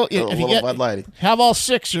 little Bud Lighty. Have all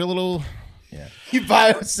 6, you're a little. Yeah, you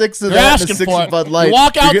buy 6 of that, and 6 of Bud Light. You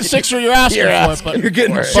walk out the 6 you're asking for it, but you're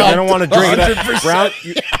getting. I don't want to drink it. Brown.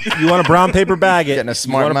 You want a brown paper bag? Getting a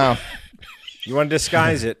smart mouth. You want to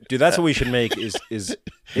disguise it, dude? That's what we should make. Is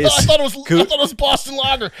I thought it was Boston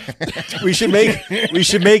Lager. we should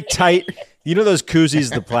make tight. You know those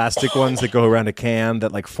koozies, the plastic ones that go around a can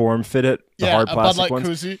that like form fit it. The hard plastic Bud Light ones.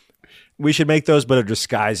 koozie. We should make those, but are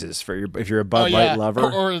disguises for if you're a Bud Light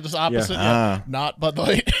lover, or the opposite, not Bud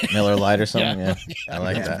Light, Miller Light or something. Yeah, I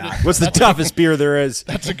like that. What's the toughest beer there is?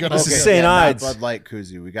 That's a good. This is St. Ides. Bud Light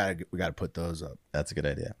koozie. We gotta put those up. That's a good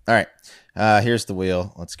idea. All right, here's the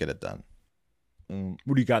wheel. Let's get it done.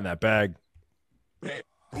 What do you got in that bag?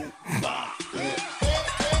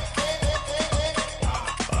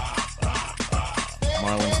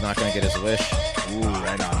 Marlon's not going to get his wish. Ooh,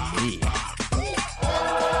 right on me.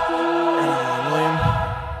 William.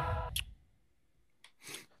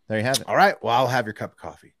 There you have it. All right. Well, I'll have your cup of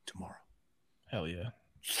coffee tomorrow. Hell yeah.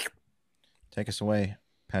 Take us away,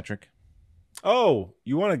 Patrick. Oh,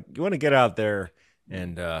 you want to get out there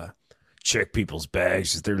and check people's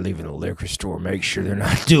bags as they're leaving the liquor store. Make sure they're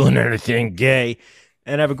not doing anything gay,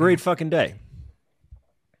 and have a great fucking day.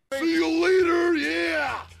 See you later.